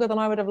me longer than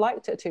I would have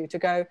liked it to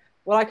go,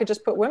 well, I could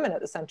just put women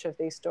at the center of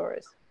these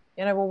stories.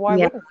 You know, well, why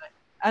wouldn't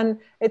I? And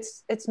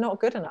it's not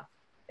good enough.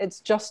 It's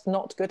just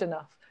not good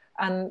enough.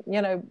 And,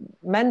 you know,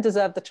 men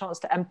deserve the chance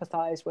to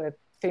empathize with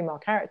female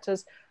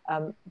characters.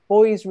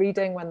 Boys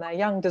reading when they're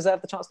young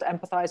deserve the chance to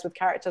empathize with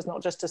characters,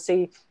 not just to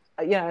see,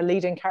 you know, a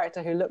leading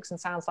character who looks and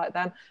sounds like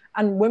them.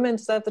 And women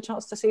deserve the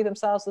chance to see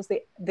themselves as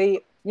the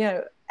you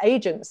know,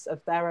 agents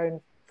of their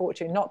own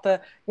fortune, not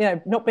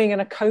not being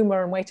in a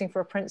coma and waiting for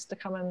a prince to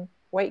come and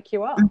wake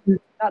you up.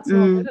 That's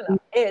not good enough.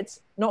 It's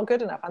not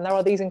good enough. And there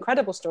are these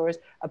incredible stories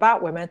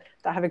about women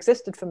that have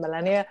existed for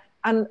millennia,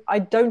 and I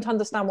don't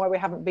understand why we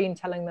haven't been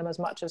telling them as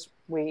much as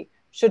we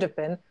should have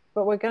been,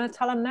 but we're going to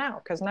tell them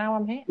now, because now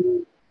I'm here.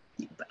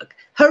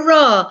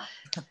 Hurrah! Are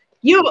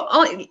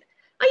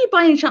you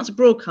by any chance a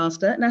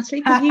broadcaster, Natalie?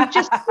 Because you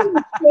just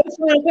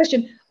final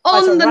question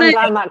on the note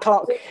down that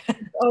clock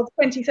of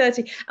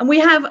 2030, and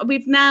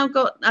we've now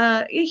got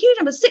a huge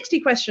number, 60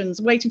 questions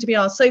waiting to be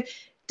asked. So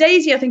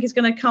Daisy, I think, is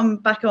going to come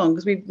back on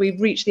because we've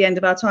reached the end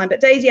of our time. But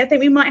Daisy, I think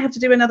we might have to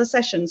do another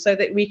session so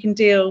that we can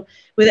deal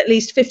with at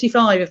least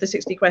 55 of the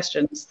 60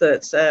 questions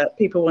that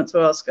people want to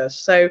ask us.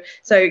 So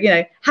you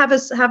know, have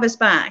us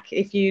back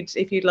if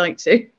you'd like to.